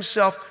finds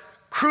himself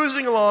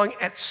cruising along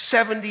at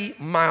 70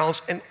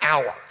 miles an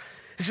hour.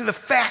 This is the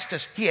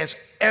fastest he has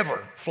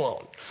ever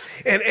flown.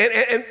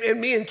 And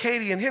me and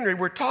Katie and Henry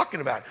were talking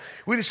about it.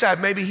 We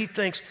decided maybe he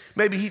thinks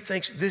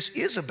this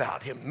is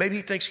about him. Maybe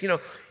he thinks,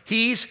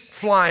 he's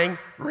flying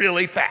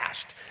really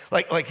fast.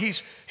 Like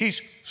he's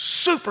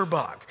super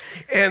bug.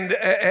 And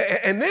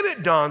then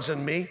it dawns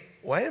on me,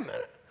 wait a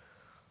minute.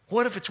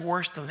 What if it's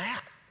worse than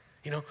that?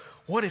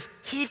 What if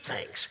he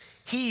thinks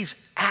he's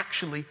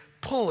actually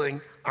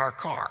pulling our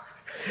car?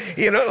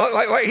 He's on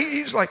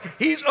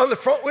the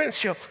front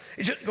windshield.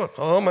 He's just going,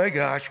 oh my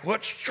gosh,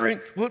 what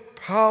strength, what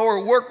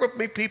power, work with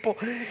me, people.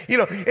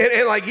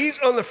 And like he's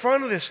on the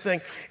front of this thing.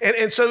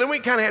 And so then we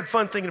kind of had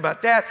fun thinking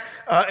about that.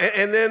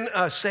 And then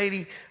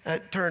Sadie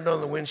turned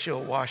on the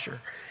windshield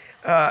washer.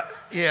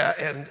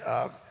 And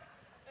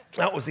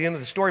that was the end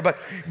of the story. But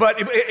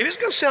it is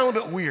going to sound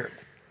a bit weird.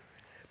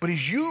 But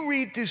as you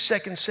read through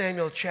 2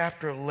 Samuel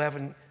chapter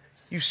 11,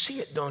 you see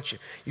it, don't you?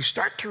 You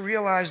start to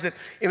realize that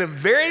in a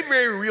very,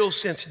 very real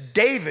sense,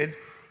 David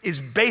is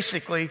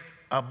basically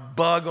a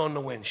bug on the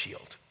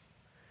windshield.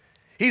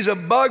 He's a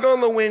bug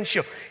on the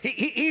windshield.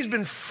 He's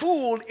been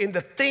fooled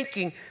into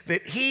thinking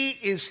that he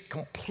is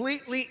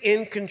completely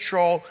in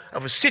control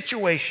of a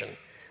situation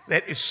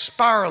that is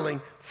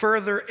spiraling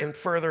further and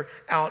further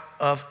out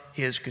of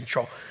his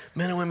control.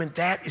 Men and women,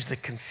 that is the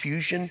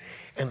confusion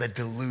and the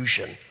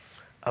delusion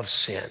of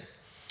sin.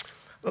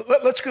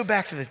 Let's go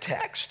back to the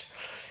text.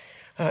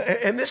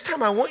 And this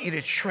time I want you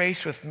to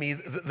trace with me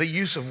the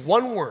use of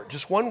one word,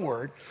 just one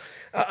word,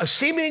 a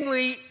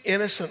seemingly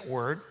innocent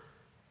word.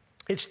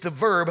 It's the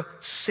verb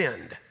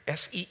sinned,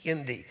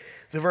 S-E-N-D,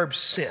 the verb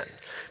sin.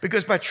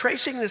 Because by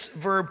tracing this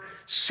verb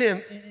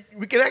sin,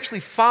 we can actually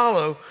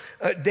follow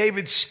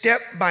David's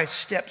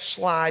step-by-step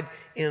slide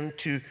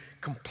into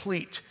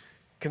complete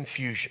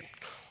confusion.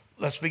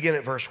 Let's begin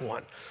at verse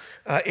 1.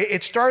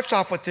 It starts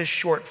off with this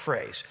short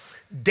phrase.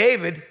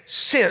 David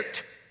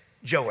sent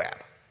Joab.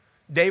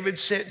 David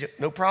sent,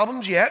 no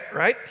problems yet,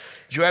 right?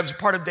 Joab's a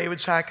part of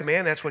David's high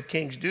command. That's what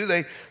kings do.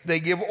 They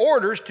give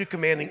orders to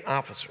commanding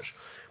officers.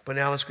 But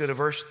now let's go to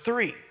verse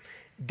 3.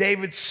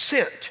 David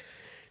sent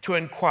to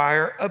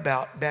inquire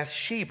about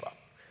Bathsheba.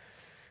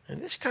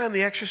 And this time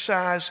the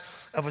exercise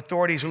of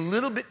authority is a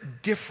little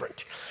bit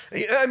different.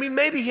 I mean,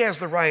 maybe he has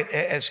the right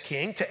as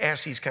king to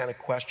ask these kind of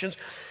questions,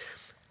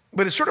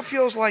 but it sort of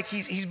feels like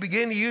he's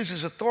beginning to use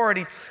his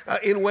authority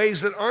in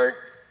ways that aren't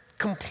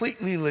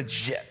completely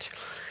legit.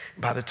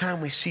 By the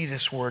time we see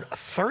this word a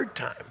third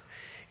time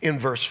in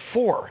verse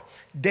 4,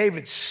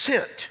 David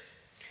sent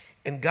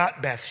and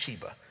got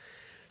Bathsheba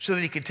so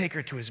that he could take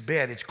her to his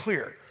bed. It's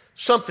clear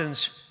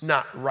something's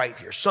not right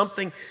here.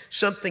 Something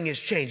has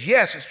changed.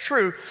 Yes, it's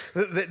true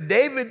that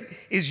David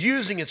is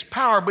using its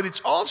power, but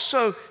it's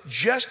also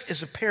just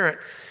as apparent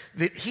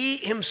that he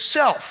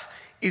himself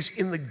is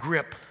in the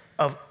grip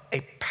of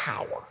a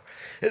power.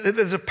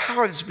 There's a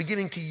power that's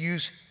beginning to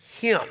use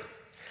him.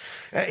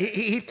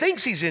 He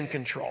thinks he's in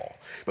control.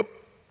 But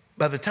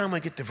by the time we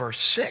get to verse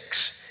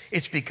 6,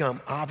 it's become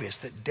obvious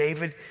that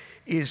David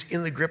is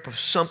in the grip of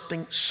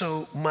something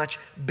so much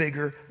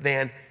bigger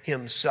than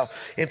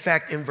himself. In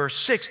fact, in verse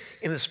 6,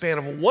 in the span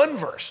of one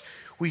verse,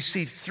 we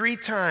see 3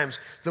 times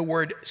the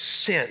word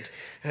sent.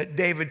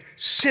 David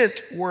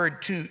sent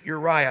word to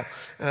Uriah.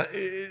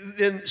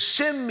 Then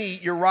send me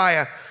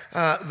Uriah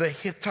the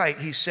Hittite,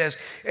 he says.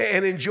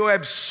 And then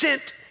Joab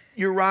sent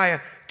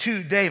Uriah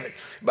to David.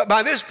 But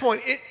by this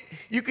point,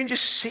 you can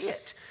just see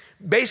it.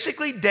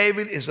 Basically,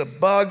 David is a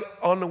bug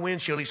on the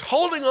windshield. He's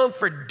holding on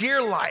for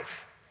dear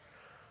life.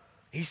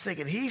 He's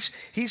thinking he's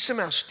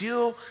somehow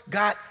still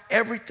got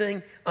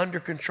everything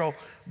under control,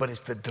 but it's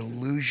the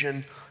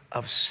delusion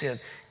of sin.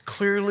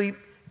 Clearly,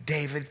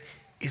 David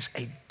is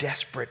a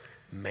desperate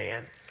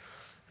man.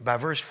 By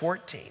verse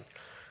 14,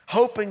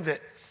 hoping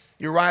that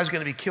Uriah is going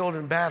to be killed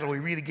in battle, we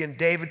read again,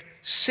 David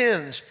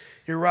sends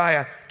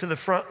Uriah to the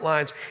front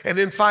lines. And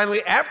then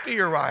finally, after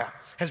Uriah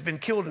has been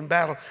killed in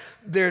battle,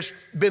 there's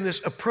been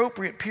this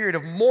appropriate period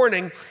of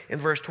mourning. In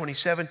verse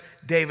 27,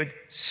 David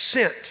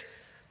sent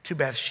to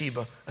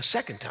Bathsheba a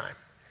second time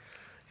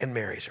and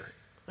marries her.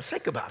 Now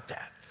think about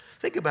that.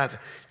 Think about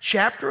that.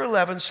 Chapter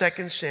 11,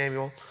 2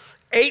 Samuel,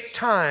 8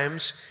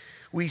 times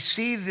we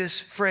see this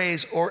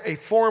phrase or a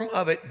form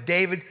of it,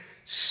 David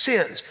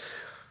sins.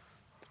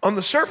 On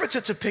the surface,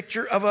 it's a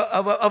picture of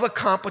a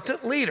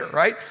competent leader,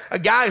 right? A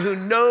guy who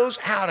knows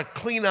how to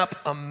clean up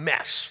a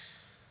mess.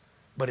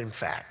 But in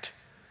fact,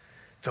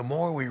 the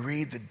more we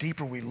read, the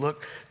deeper we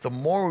look, the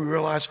more we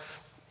realize,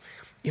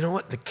 you know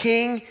what? The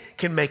king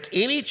can make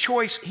any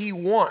choice he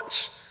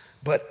wants,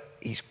 but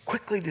he's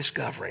quickly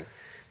discovering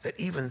that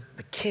even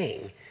the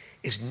king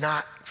is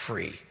not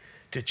free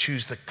to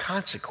choose the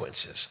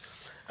consequences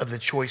of the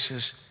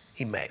choices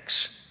he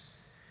makes.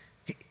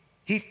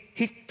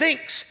 He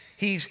thinks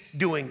he's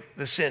doing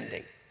the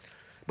sending,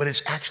 but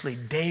it's actually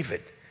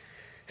David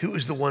who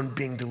is the one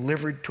being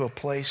delivered to a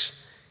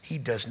place he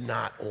does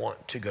not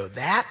want to go.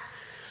 That,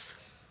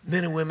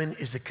 men and women,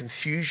 is the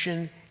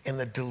confusion and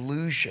the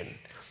delusion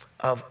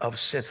of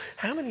sin.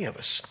 How many of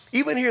us,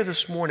 even here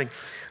this morning,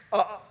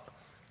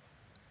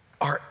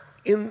 are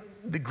in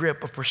the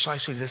grip of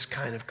precisely this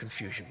kind of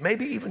confusion?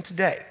 Maybe even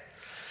today.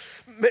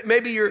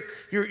 Maybe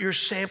you're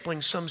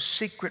sampling some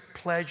secret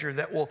pleasure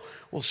that will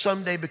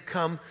someday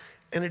become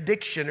an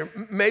addiction, or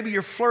maybe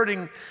you're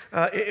flirting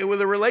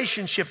with a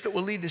relationship that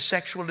will lead to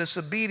sexual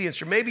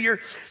disobedience, or maybe you're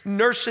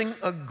nursing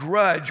a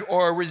grudge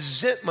or a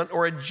resentment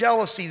or a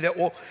jealousy that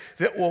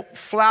will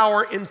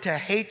flower into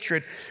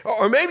hatred,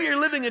 or maybe you're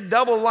living a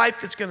double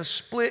life that's going to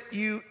split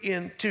you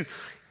in two.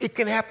 It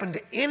can happen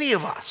to any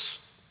of us,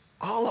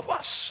 all of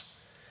us.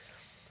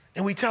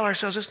 And we tell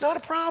ourselves, it's not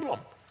a problem.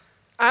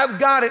 I've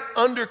got it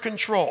under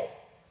control.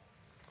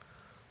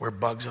 We're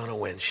bugs on a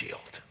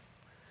windshield.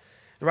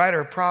 The writer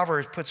of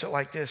Proverbs puts it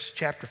like this,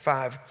 chapter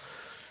 5,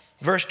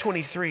 verse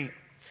 23.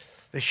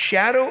 The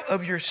shadow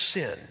of your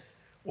sin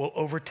will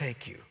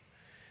overtake you.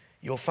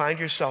 You'll find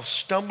yourself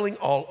stumbling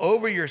all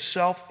over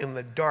yourself in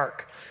the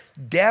dark.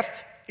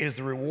 Death is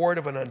the reward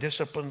of an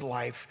undisciplined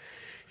life.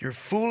 Your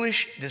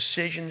foolish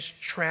decisions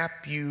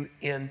trap you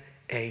in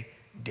a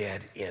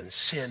dead end.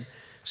 Sin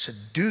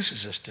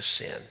seduces us to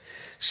sin.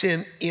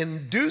 Sin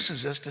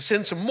induces us to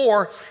sin some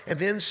more, and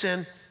then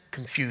sin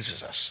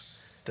confuses us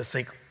to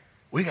think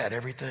we got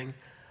everything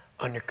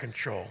under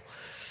control.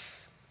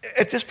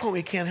 At this point,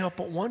 we can't help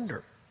but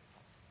wonder,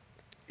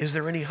 is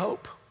there any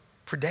hope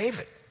for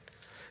David?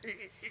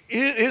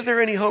 Is there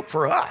any hope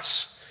for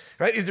us?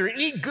 Right? Is there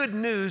any good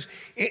news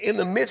in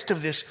the midst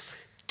of this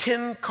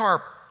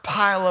 10-car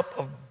pileup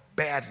of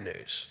bad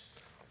news?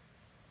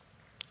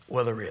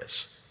 Well, there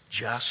is.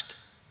 Just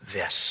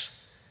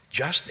this.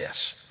 Just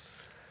this.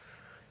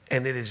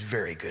 And it is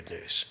very good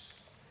news.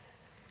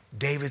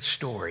 David's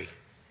story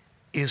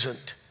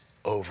isn't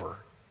over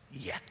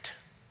yet.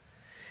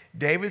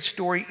 David's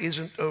story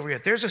isn't over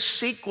yet. There's a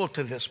sequel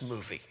to this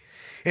movie.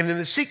 And in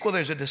the sequel,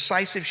 there's a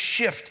decisive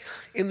shift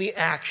in the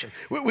action.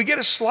 We get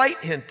a slight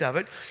hint of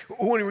it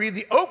when we read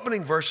the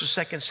opening verses,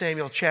 2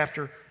 Samuel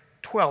chapter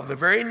 12, the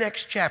very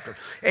next chapter.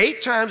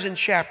 8 times in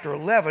chapter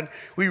 11,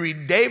 we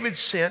read David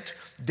sent,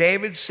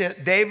 David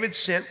sent, David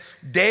sent,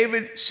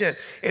 David sent.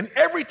 And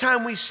every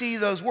time we see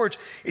those words,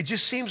 it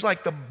just seems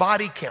like the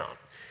body count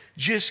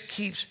just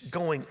keeps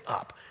going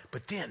up.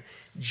 But then,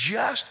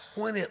 just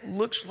when it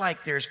looks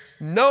like there's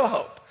no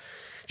hope,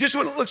 just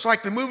when it looks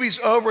like the movie's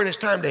over and it's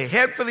time to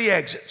head for the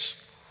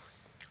exits,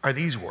 are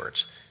these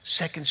words,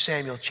 2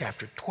 Samuel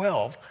chapter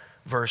 12,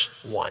 verse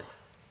 1.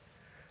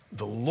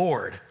 The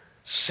Lord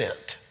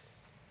sent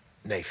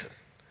Nathan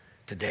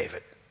to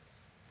David.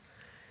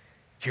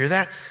 Hear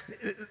that?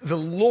 The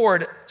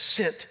Lord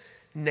sent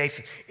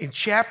Nathan. In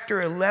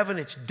chapter 11,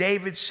 it's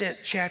David sent.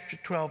 Chapter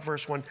 12,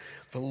 verse 1,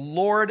 the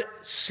Lord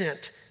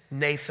sent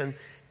Nathan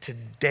to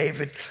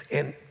David.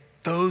 And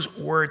those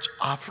words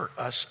offer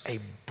us a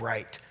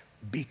bright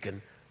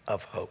beacon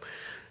of hope.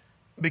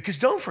 Because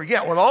don't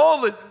forget, with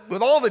all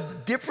the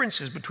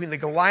differences between the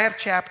Goliath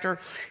chapter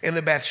and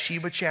the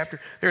Bathsheba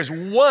chapter, there's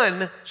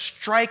one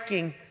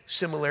striking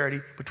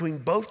similarity between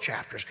both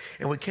chapters,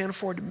 and we can't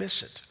afford to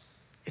miss it.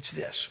 It's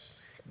this.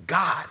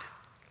 God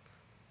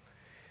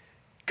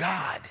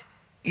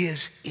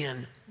is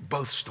in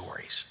both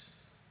stories.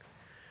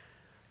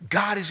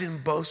 God is in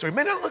both stories. It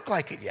may not look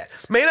like it yet,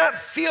 may not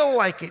feel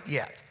like it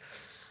yet,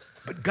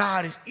 but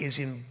God is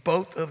in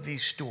both of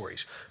these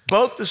stories,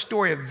 both the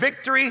story of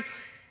victory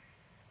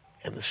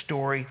and the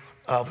story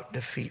of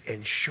defeat.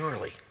 And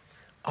surely,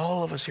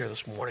 all of us here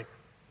this morning,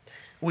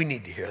 we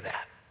need to hear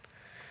that.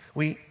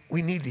 We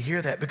need to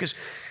hear that, because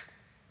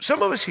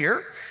some of us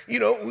here,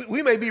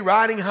 we may be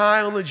riding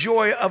high on the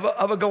joy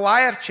of a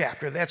Goliath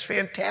chapter. That's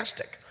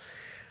fantastic.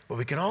 But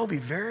we can all be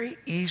very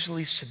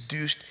easily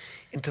seduced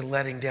into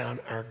letting down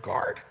our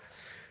guard,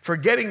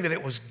 forgetting that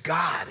it was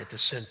God at the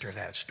center of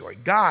that story.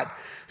 God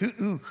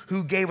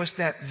who gave us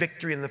that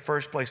victory in the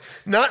first place,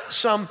 not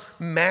some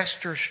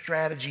master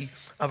strategy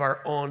of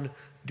our own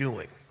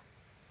doing.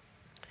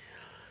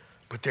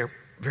 But there are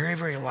very,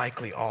 very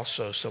likely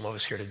also some of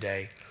us here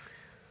today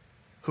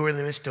who are in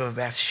the midst of a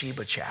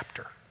Bathsheba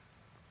chapter.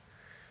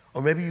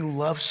 Or maybe you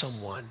love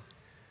someone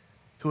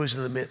who is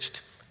in the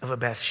midst of a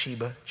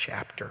Bathsheba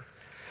chapter.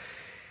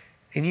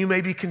 And you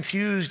may be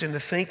confused into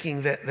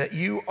thinking that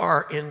you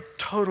are in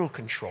total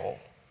control.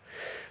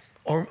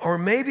 Or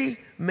maybe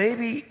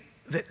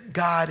that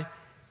God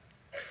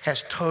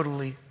has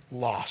totally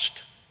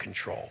lost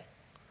control.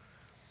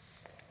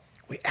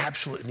 We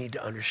absolutely need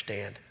to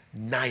understand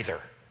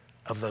neither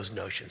of those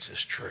notions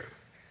is true.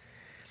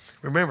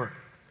 Remember,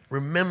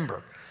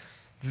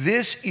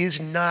 this is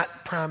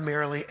not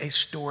primarily a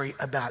story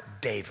about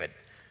David.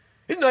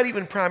 It's not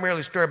even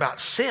primarily a story about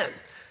sin.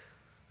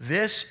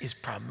 This is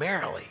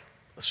primarily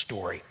a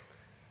story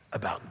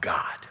about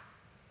God.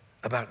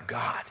 About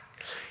God.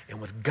 And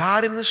with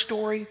God in the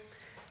story,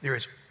 there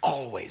is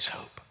always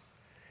hope.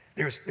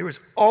 There is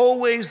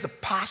always the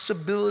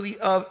possibility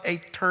of a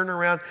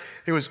turnaround.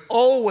 There is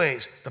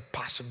always the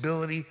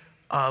possibility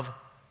of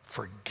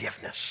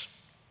forgiveness.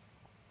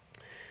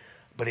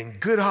 But in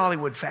good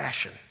Hollywood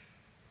fashion,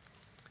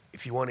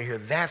 if you want to hear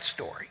that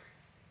story,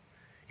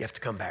 you have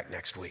to come back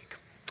next week.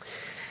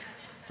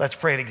 Let's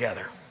pray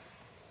together.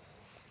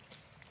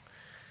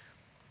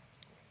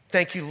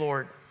 Thank you,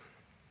 Lord,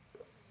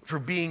 for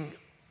being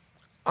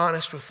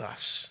honest with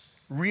us,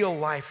 real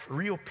life,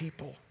 real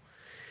people,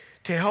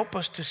 to help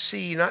us to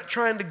see, not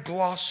trying to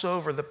gloss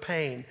over the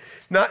pain,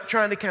 not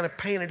trying to kind of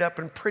paint it up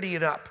and pretty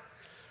it up,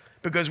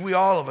 because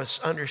all of us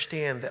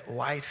understand that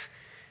life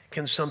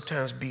can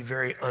sometimes be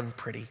very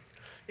unpretty.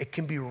 It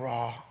can be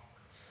raw.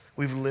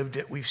 We've lived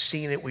it, we've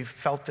seen it, we've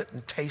felt it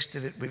and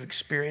tasted it, we've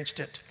experienced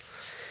it.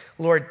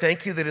 Lord,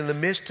 thank you that in the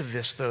midst of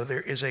this, though,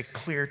 there is a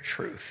clear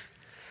truth,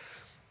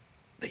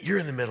 that you're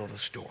in the middle of the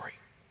story.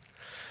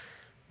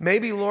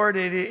 Maybe, Lord,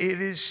 it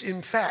is,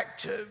 in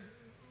fact,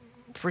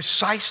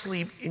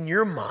 precisely in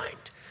your mind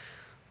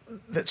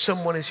that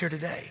someone is here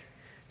today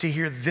to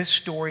hear this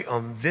story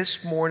on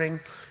this morning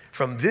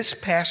from this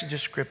passage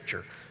of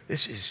Scripture.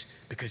 This is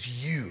because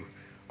you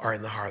are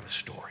in the heart of the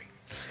story.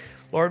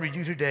 Lord, would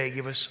you today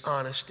give us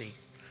honesty?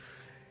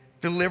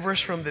 Deliver us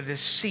from the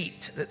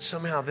deceit that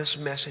somehow this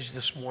message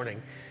this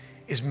morning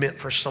is meant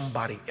for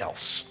somebody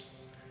else.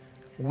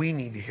 We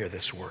need to hear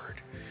this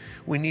word.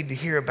 We need to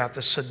hear about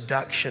the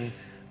seduction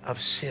of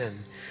sin.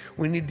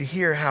 We need to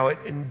hear how it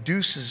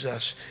induces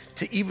us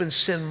to even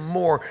sin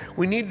more.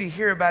 We need to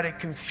hear about it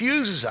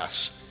confuses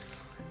us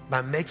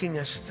by making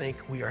us think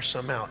we are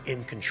somehow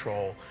in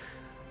control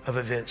of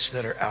events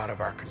that are out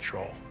of our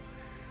control.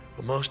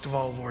 But most of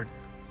all, Lord,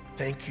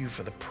 thank you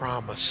for the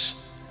promise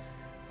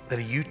that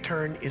a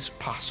U-turn is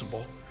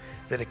possible,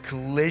 that a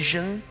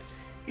collision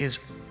is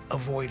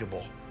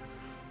avoidable,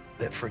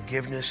 that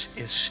forgiveness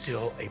is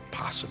still a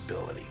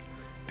possibility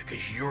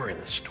because you're in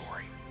the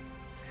story.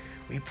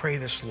 We pray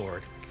this,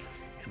 Lord,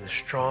 in the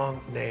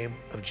strong name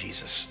of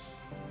Jesus.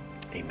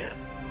 Amen.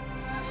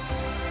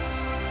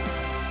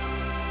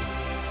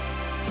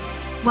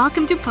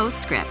 Welcome to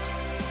Postscript.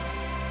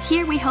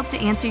 Here we hope to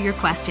answer your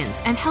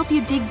questions and help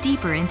you dig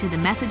deeper into the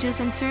messages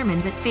and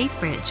sermons at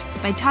FaithBridge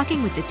by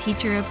talking with the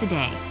teacher of the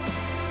day.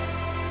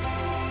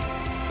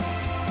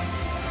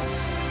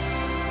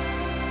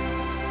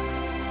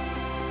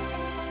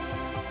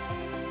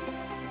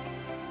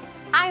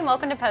 Hi, and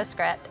welcome to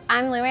Postscript.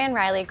 I'm Lou Ann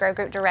Riley, Grow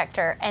Group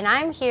Director, and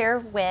I'm here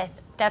with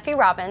Duffy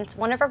Robbins,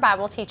 one of our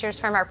Bible teachers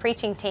from our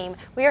preaching team.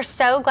 We are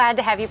so glad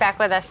to have you back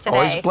with us today.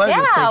 Always a pleasure.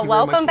 Yeah, Thank you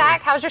welcome very much, back.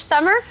 Lord. How's your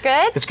summer?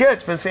 Good? It's good.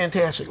 It's been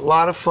fantastic. A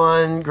lot of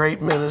fun, great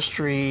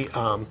ministry,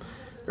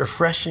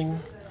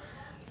 refreshing.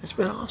 It's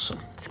been awesome.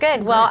 It's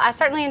good. Well, I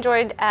certainly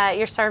enjoyed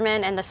your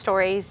sermon and the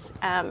stories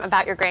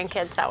about your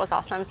grandkids. That was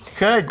awesome.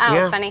 Good, That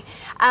yeah. was funny.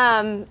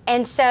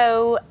 And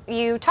so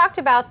you talked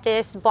about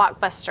this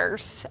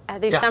blockbusters,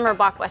 these summer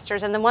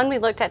blockbusters, and the one we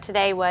looked at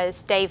today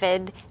was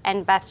David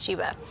and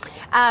Bathsheba.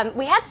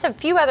 We had some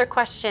few other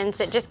questions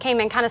that just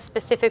came in kind of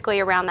specifically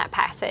around that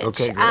passage.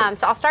 Okay, great.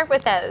 So I'll start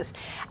with those.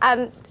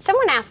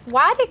 Someone asked,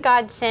 why did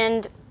God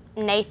send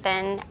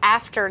Nathan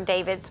after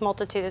David's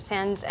multitude of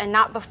sins and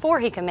not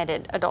before he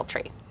committed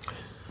adultery?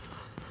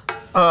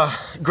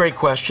 Great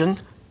question.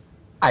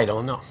 I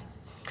don't know.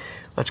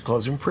 Let's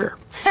close in prayer.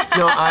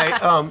 No,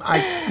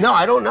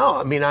 I don't know.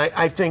 I mean,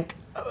 I think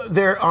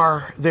there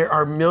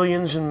are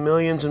millions and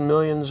millions and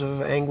millions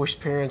of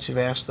anguished parents who've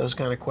asked those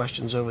kind of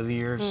questions over the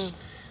years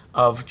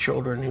of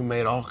children who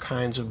made all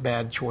kinds of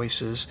bad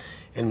choices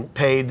and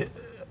paid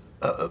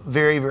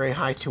very, very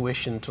high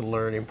tuition to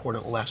learn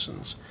important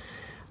lessons.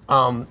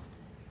 And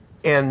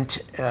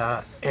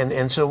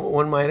so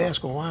one might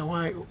ask, well,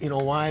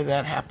 why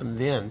that happened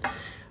then?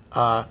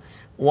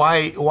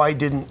 Why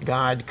didn't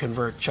God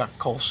convert Chuck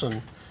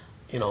Colson,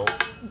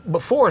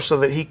 before, so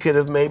that he could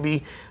have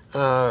maybe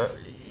had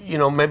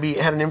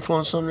an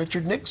influence on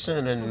Richard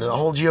Nixon and the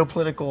whole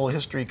geopolitical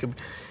history could.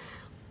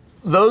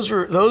 Those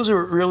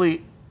are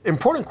really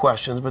important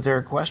questions, but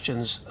they're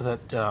questions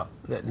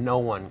that no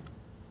one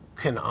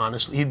can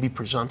honestly, he'd be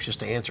presumptuous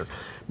to answer.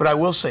 But I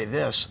will say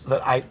this,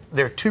 that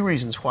there are two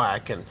reasons why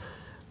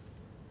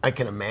I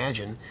can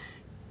imagine.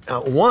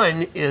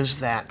 One is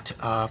that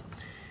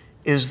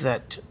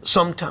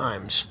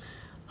sometimes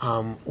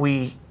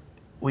we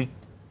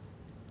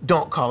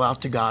don't call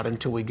out to God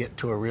until we get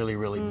to a really,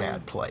 really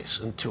bad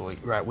place.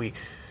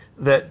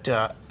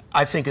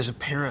 I think as a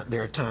parent,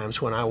 there are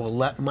times when I will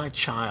let my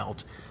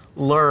child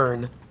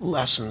learn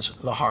lessons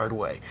the hard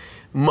way.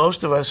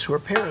 Most of us who are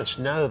parents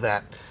know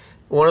that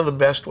one of the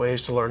best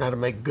ways to learn how to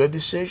make good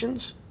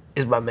decisions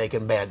is by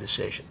making bad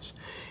decisions.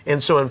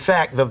 And so, in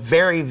fact, the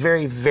very,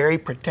 very, very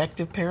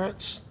protective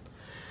parents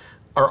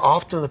are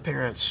often the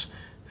parents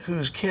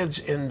whose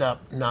kids end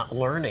up not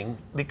learning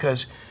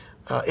because,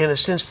 in a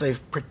sense, they've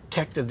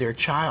protected their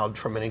child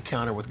from an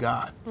encounter with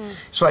God.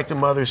 It's like the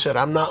mother said,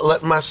 I'm not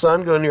letting my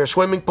son go near a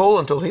swimming pool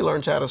until he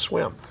learns how to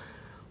swim.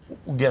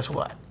 Well, guess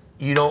what?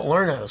 You don't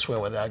learn how to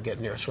swim without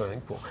getting near a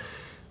swimming pool.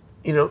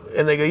 You know,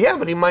 and they go, yeah,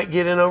 but he might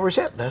get in over his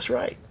head. That's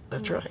right.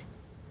 That's right.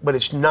 But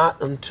it's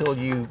not until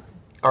you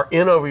are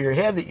in over your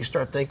head that you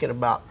start thinking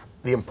about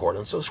the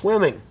importance of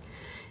swimming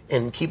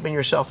and keeping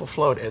yourself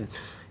afloat,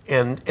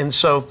 and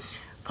so,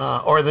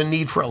 or the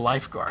need for a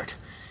lifeguard.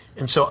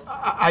 And so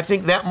I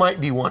think that might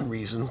be one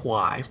reason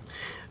why.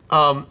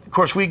 Of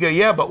course, we go,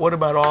 yeah, but what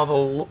about all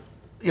the,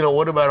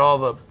 what about all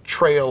the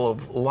trail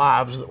of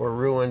lives that were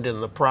ruined in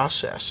the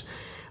process?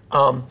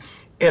 And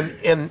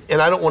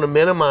I don't want to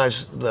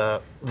minimize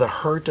the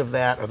hurt of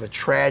that, or the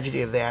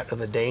tragedy of that, or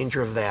the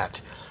danger of that,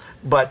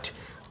 but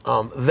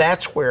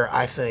that's where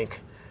I think,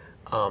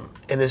 and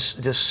this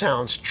just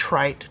sounds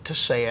trite to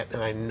say it,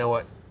 and I know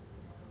it,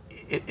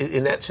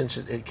 in that sense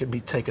it can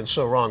be taken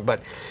so wrong,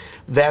 but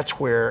that's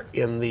where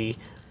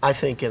I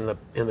think in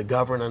the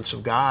governance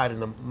of God, in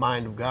the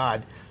mind of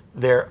God,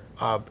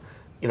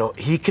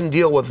 He can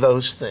deal with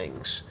those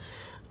things.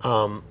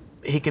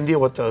 He can deal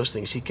with those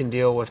things. He can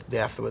deal with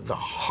death. But the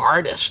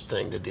hardest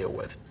thing to deal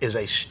with is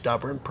a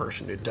stubborn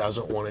person who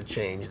doesn't want to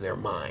change their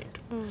mind.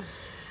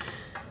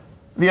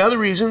 The other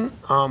reason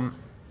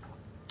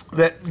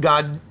that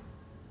God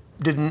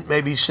didn't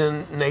maybe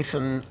send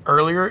Nathan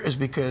earlier is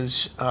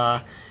because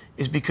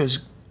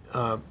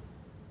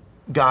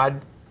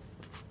God,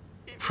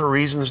 for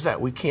reasons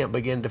that we can't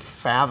begin to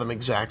fathom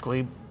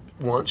exactly,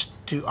 wants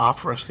to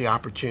offer us the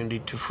opportunity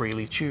to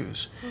freely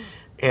choose.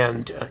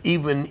 And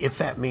even if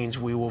that means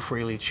we will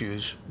freely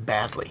choose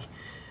badly,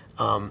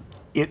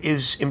 it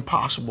is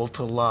impossible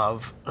to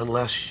love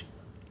unless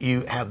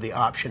you have the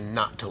option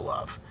not to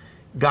love.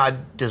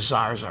 God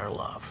desires our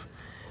love.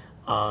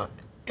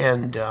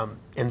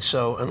 And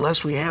so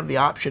unless we have the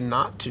option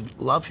not to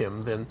love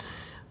him, then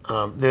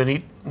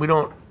we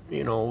don't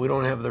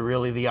have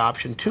the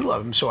option to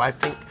love him. So I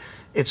think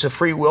it's a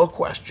free will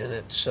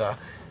question.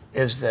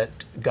 Is that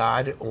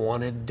God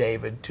wanted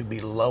David to be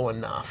low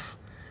enough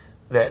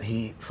that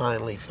he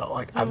finally felt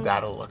like, I've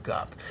got to look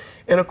up.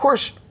 And of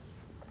course,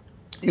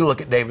 you look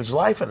at David's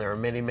life, and there are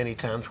many, many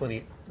times when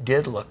he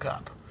did look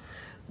up.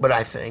 But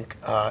I think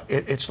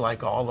it's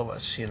like all of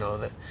us,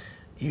 that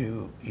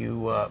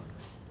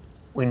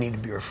we need to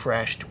be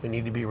refreshed. We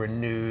need to be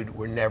renewed.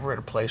 We're never at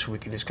a place where we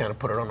can just kind of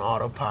put it on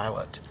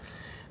autopilot.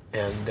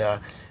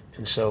 And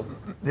so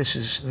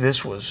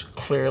this was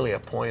clearly a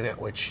point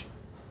at which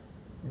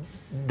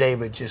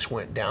David just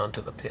went down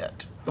to the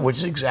pit, which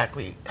is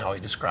exactly how he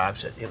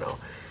describes it,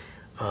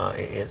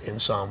 in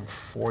Psalm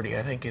 40,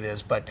 I think it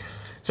is. But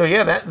so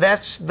yeah,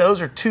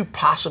 those are two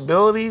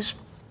possibilities.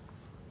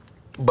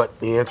 But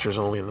the answer is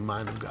only in the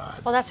mind of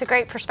God. Well, that's a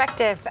great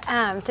perspective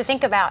to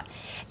think about.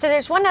 So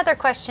there's one other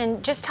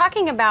question, just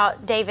talking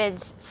about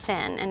David's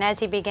sin, and as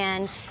he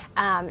began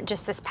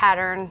just this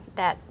pattern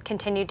that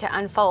continued to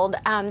unfold,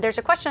 there's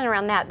a question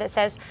around that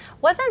says,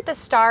 wasn't the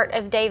start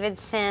of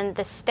David's sin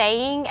the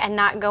staying and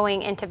not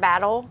going into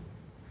battle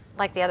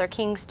like the other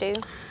kings do?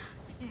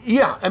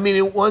 Yeah, I mean,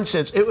 in one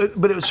sense,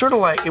 but it would sort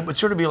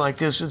of be like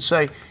this. It'd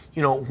say,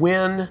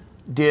 when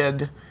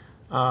did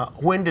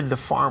the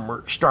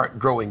farmer start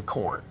growing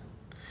corn?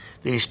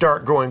 Did he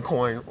start growing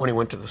corn when he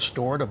went to the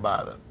store to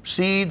buy the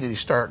seed? Did he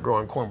start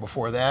growing corn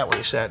before that, when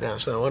he sat down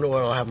and said, I wonder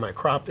what I'll have my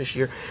crop this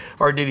year?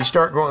 Or did he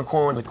start growing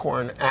corn when the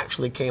corn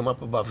actually came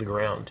up above the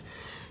ground?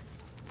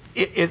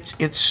 That's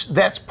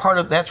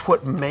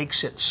what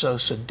makes it so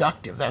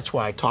seductive. That's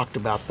why I talked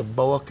about the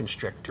boa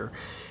constrictor,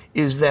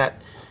 is that,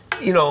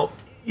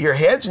 your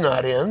head's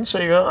not in, so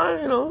you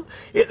go,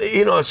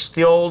 it's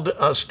the old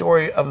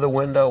story of the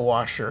window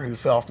washer who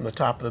fell from the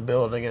top of the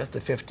building, and at the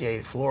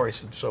 58th floor, he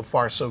said, so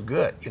far so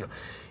good,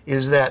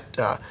 is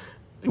that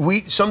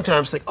we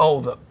sometimes think,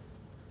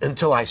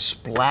 until I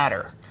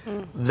splatter,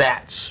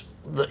 that's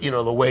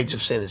the wage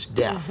of sin is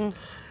death.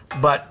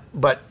 Mm-hmm.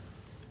 But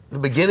the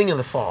beginning of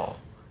the fall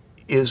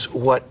is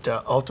what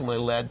ultimately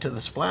led to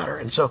the splatter.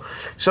 And so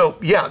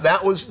yeah,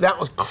 that was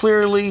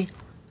clearly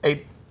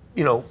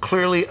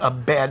a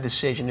bad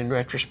decision in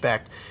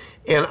retrospect,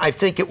 and I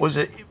think it was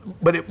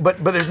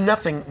but there's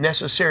nothing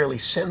necessarily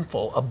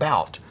sinful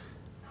about,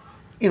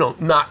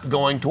 not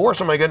going to war.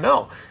 Somebody go,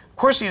 no, of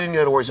course he didn't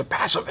go to war. He's a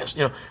pacifist,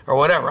 or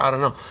whatever. I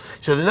don't know.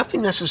 So there's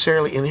nothing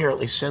necessarily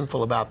inherently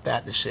sinful about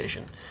that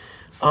decision,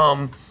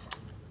 not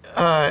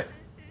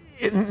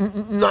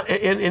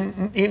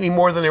any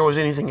more than there was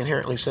anything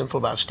inherently sinful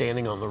about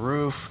standing on the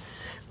roof,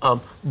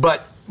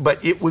 but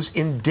it was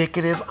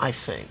indicative, I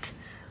think,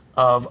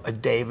 of a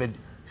David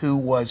who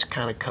was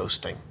kind of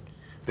coasting,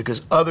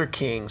 because other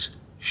kings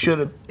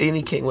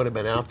any king would have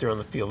been out there on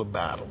the field of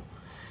battle,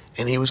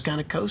 and he was kind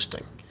of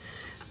coasting,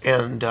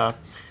 and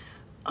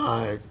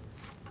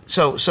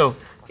so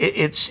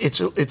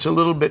it's a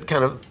little bit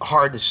kind of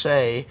hard to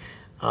say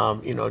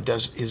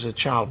Is a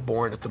child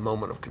born at the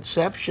moment of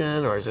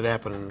conception, or does it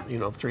happen,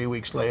 3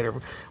 weeks later,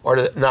 or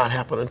does it not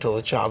happen until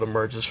the child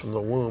emerges from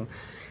the womb?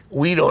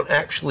 We don't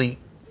actually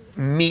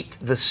meet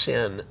the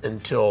sin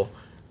until,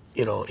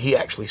 he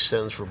actually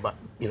sins for,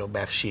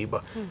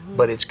 Bathsheba,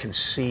 but it's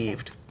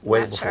conceived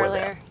way much before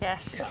earlier.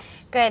 that. Yes. Yeah.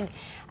 Good.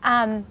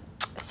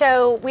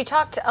 So we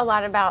talked a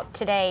lot about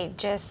today,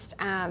 just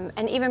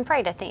and even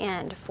prayed at the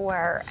end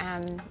for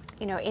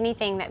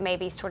anything that may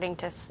be starting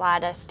to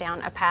slide us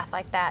down a path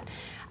like that.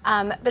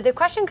 But the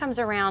question comes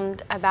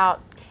around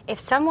about if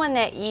someone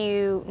that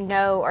you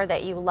know or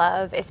that you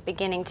love is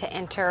beginning to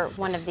enter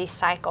one of these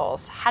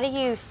cycles, how do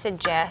you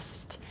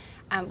suggest?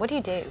 What do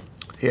you do?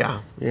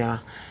 Yeah.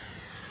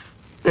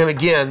 And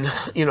again,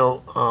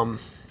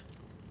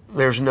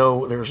 there's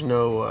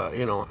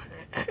no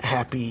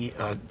happy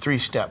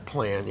 3-step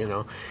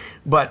plan,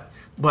 but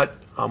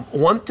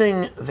one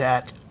thing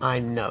that I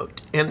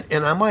note, and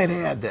I might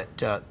add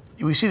that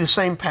we see the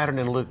same pattern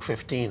in Luke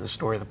 15, the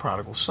story of the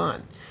prodigal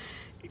son.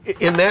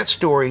 In that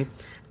story,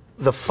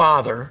 the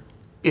father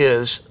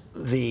is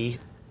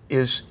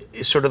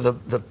sort of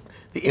the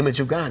image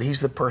of God. He's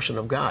the person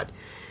of God.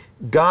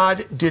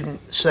 God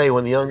didn't say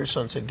when the younger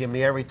son said, "Give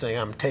me everything,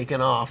 I'm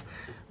taking off."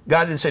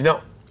 God didn't say,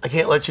 "No, I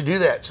can't let you do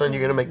that, son. You're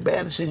going to make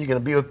bad decisions. You're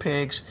going to be with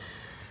pigs."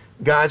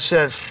 God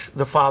said,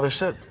 the father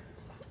said,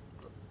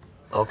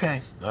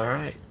 "Okay, all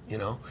right,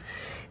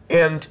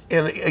 And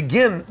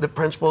again, the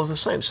principle is the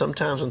same.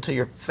 Sometimes until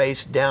you're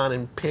face down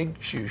in pig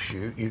shoe,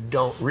 you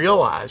don't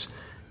realize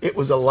it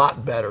was a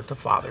lot better to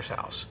Father's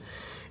house.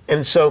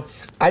 And so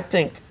I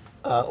think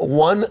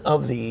one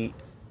of the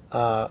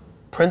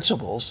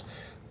principles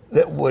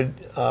that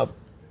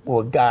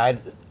would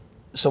guide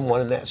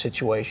someone in that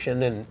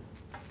situation, and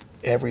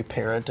every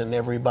parent and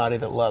everybody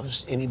that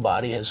loves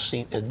anybody has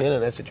been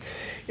in that situation,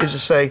 is to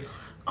say,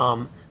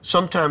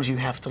 sometimes you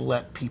have to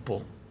let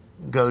people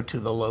go to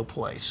the low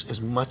place,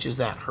 as much as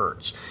that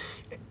hurts.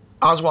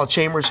 Oswald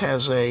Chambers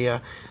has a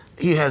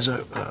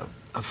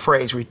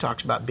phrase where he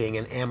talks about being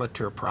an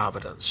amateur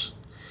providence,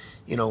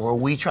 where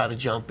we try to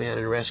jump in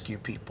and rescue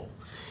people,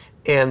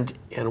 and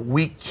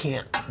we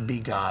can't be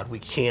God, we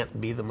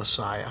can't be the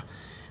Messiah,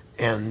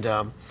 and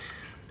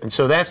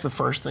so that's the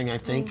first thing I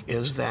think,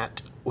 is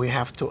that we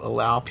have to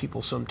allow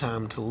people some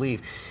time to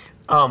leave.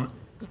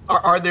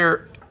 Are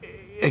there?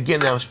 Again,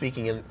 now I'm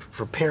speaking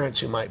for parents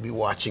who might be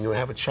watching who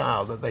have a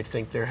child that they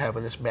think they're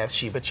having this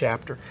Bathsheba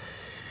chapter.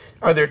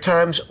 Are there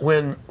times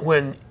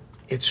when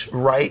it's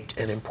right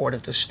and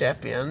important to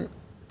step in?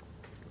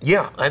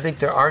 Yeah, I think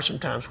there are some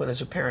times when,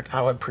 as a parent,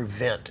 I would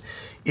prevent.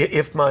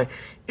 If my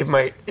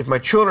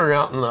children are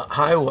out on the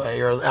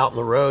highway or out on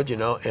the road,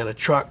 and a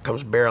truck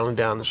comes barreling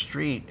down the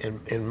street,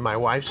 and my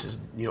wife says,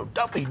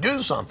 "Duffy,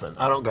 do something,"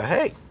 I don't go,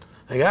 "Hey,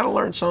 I got to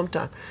learn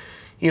sometime,"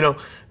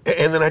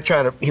 And then I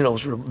try to,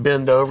 sort of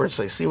bend over and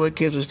say, "See what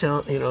kids was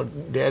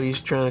telling, Daddy's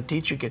trying to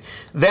teach you kid."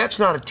 That's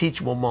not a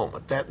teachable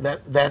moment.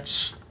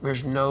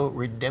 There's no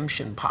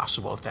redemption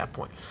possible at that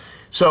point.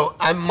 So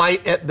I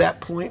might at that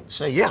point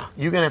say, "Yeah,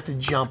 you're gonna have to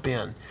jump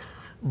in,"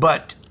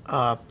 but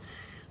I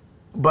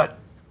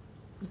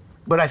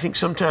think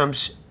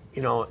sometimes,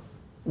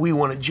 we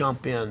want to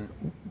jump in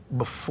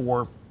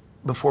before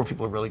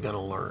people are really going to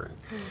learn,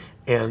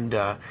 and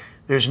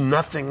there's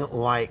nothing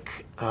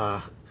like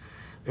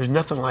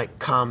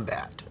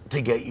combat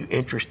to get you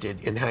interested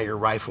in how your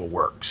rifle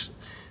works.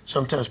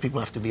 Sometimes people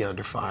have to be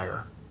under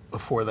fire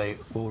before they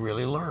will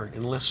really learn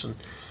and listen.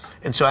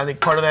 And so I think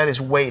part of that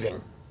is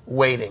waiting,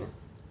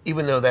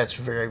 even though that's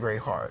very, very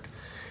hard.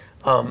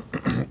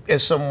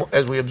 As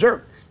we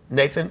observed,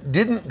 Nathan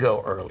didn't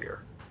go earlier.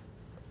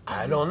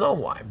 I don't know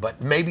why,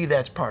 but maybe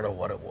that's part of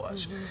what it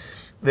was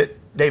that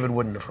David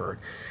wouldn't have heard.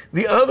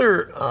 The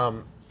other,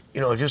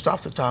 just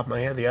off the top of my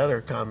head, the other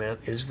comment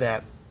is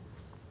that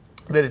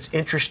it's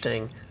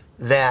interesting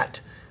that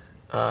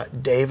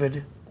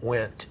Nathan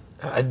went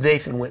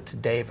to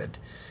David.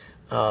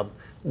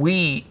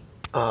 We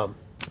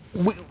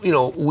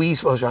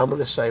suppose, I'm going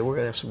to say, we're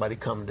going to have somebody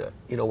come to,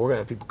 we're going to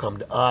have people come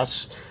to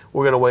us.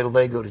 We're going to wait till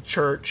they go to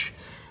church.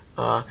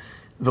 The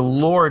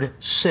Lord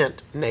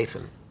sent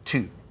Nathan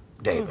to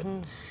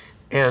David.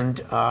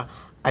 And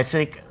I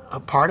think a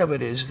part of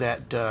it is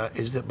that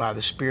by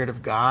the Spirit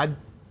of God,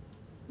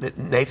 that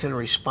Nathan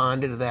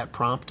responded to that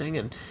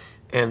prompting,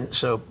 and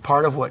so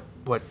part of what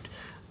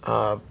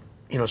sort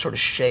of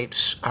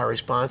shapes our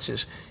response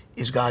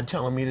is God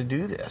telling me to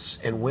do this,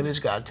 and when is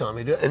God telling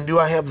me to do it, and do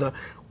I have the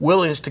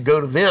willingness to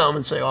go to them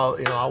and say, "Oh,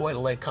 I'll wait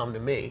till they come to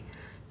me."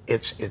 I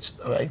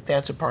think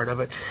that's a part of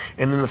it.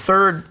 And then the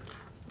third,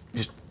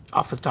 just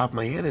off the top of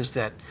my head, is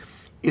that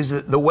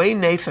the way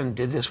Nathan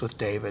did this with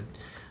David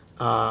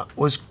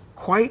was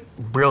quite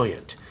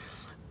brilliant.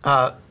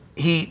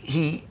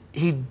 He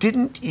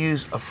didn't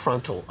use a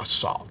frontal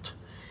assault.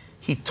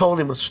 He told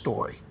him a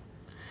story.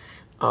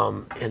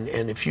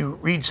 And if you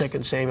read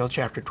 2 Samuel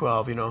chapter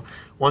 12,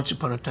 once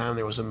upon a time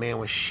there was a man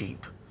with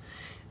sheep.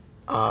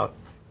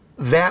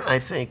 That, I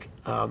think,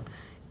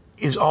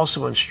 is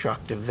also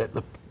instructive, that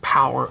the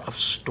power of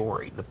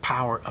story, the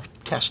power of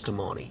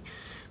testimony,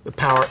 the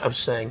power of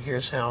saying,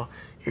 here's how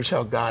here's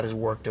how God has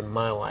worked in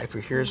my life, or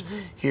here's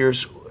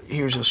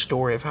a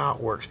story of how it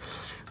works.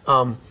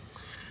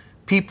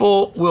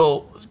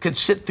 People could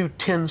sit through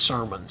 10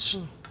 sermons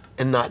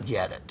and not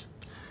get it,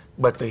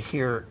 but they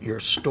hear your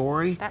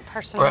story, that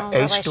personal or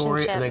a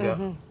story, and they go,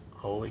 mm-hmm.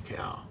 holy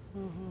cow,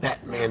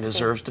 that man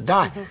deserves to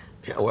die.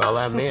 Yeah, well,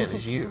 that man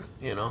is you,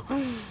 you know.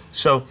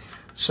 So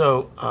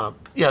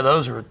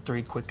those are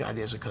 3 quick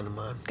ideas that come to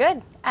mind.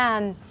 Good.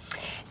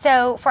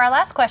 So for our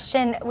last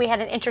question, we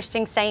had an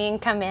interesting saying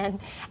come in.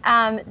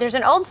 There's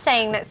an old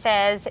saying that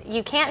says,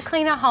 you can't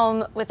clean a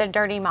home with a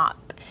dirty mop.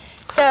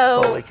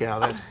 So, holy cow,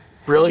 that's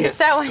brilliant.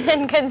 So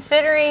in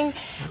considering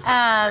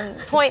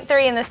point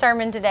 3 in the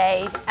sermon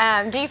today,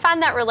 do you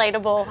find that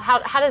relatable?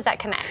 How does that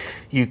connect?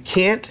 You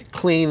can't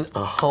clean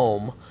a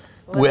home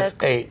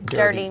with a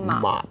dirty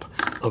mop.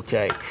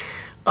 Okay.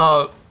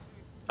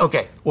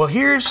 Okay. Well,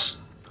 here's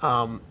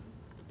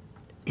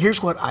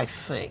what I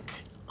think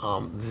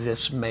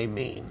this may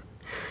mean.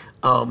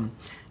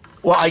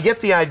 Well, I get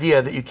the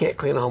idea that you can't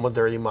clean a home with a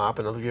dirty mop,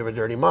 and if you have a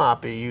dirty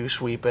mop, you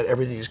sweep it,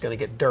 everything is going to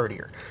get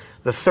dirtier.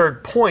 The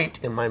third point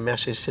in my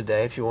message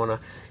today, if you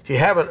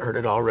haven't heard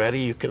it already,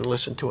 you can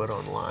listen to it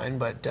online.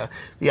 But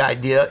the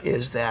idea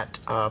is that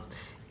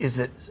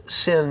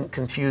sin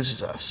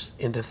confuses us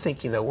into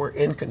thinking that we're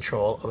in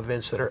control of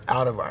events that are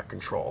out of our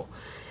control.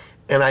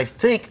 And I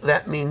think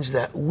that means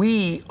that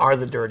we are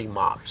the dirty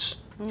mops,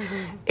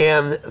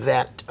 and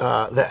that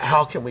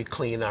how can we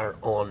clean our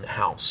own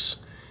house?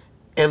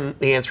 And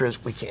the answer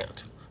is we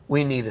can't.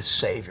 We need a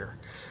Savior.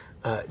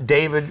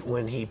 David,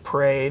 when he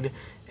prayed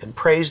and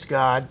praised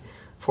God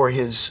for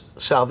his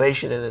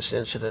salvation in this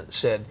incident,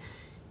 said,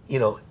 you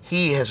know,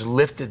 he has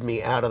lifted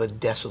me out of the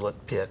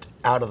desolate pit,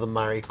 out of the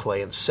miry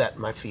clay, and set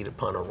my feet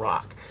upon a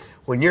rock.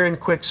 When you're in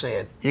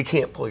quicksand, you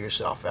can't pull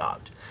yourself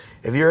out.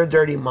 If you're a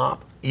dirty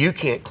mop, you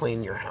can't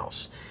clean your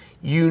house.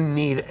 You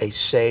need a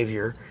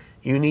Savior.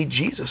 You need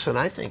Jesus. And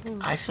I think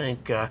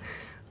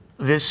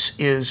this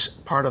is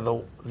part of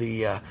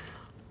the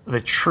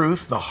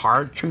truth, the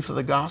hard truth of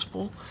the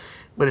gospel,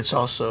 but it's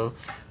also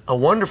a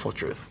wonderful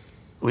truth.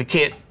 We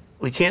can't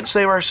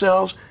save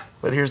ourselves,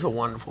 but here's the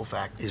wonderful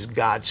fact, is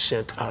God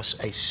sent us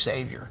a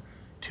Savior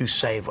to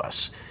save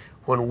us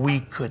when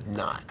we could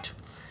not.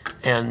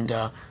 And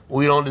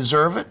we don't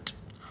deserve it.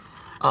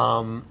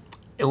 And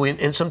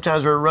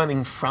sometimes we're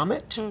running from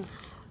it,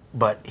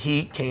 but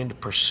he came to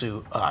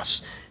pursue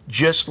us.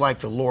 Just like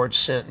the Lord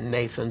sent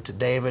Nathan to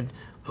David,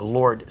 the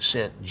Lord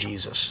sent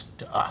Jesus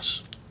to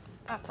us.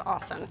 That's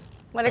awesome.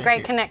 What a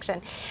great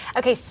connection.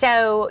 Okay,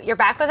 so you're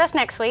back with us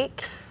next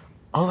week.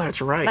 Oh,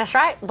 that's right. That's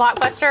right.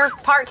 Blockbuster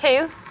Part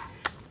 2.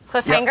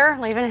 Cliffhanger,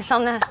 leaving us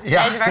on the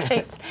edge of our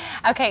seats.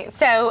 Okay,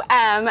 so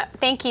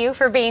thank you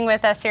for being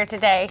with us here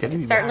today.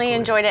 Certainly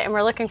enjoyed it, and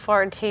we're looking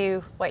forward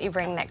to what you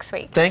bring next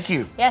week. Thank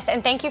you. Yes,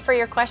 and thank you for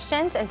your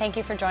questions, and thank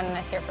you for joining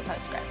us here for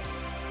Postscript.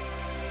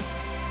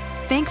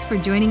 Thanks for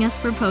joining us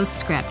for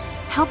Postscript.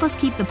 Help us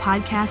keep the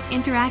podcast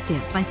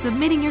interactive by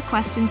submitting your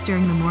questions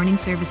during the morning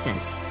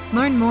services.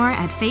 Learn more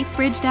at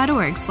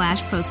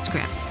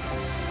faithbridge.org/postscript.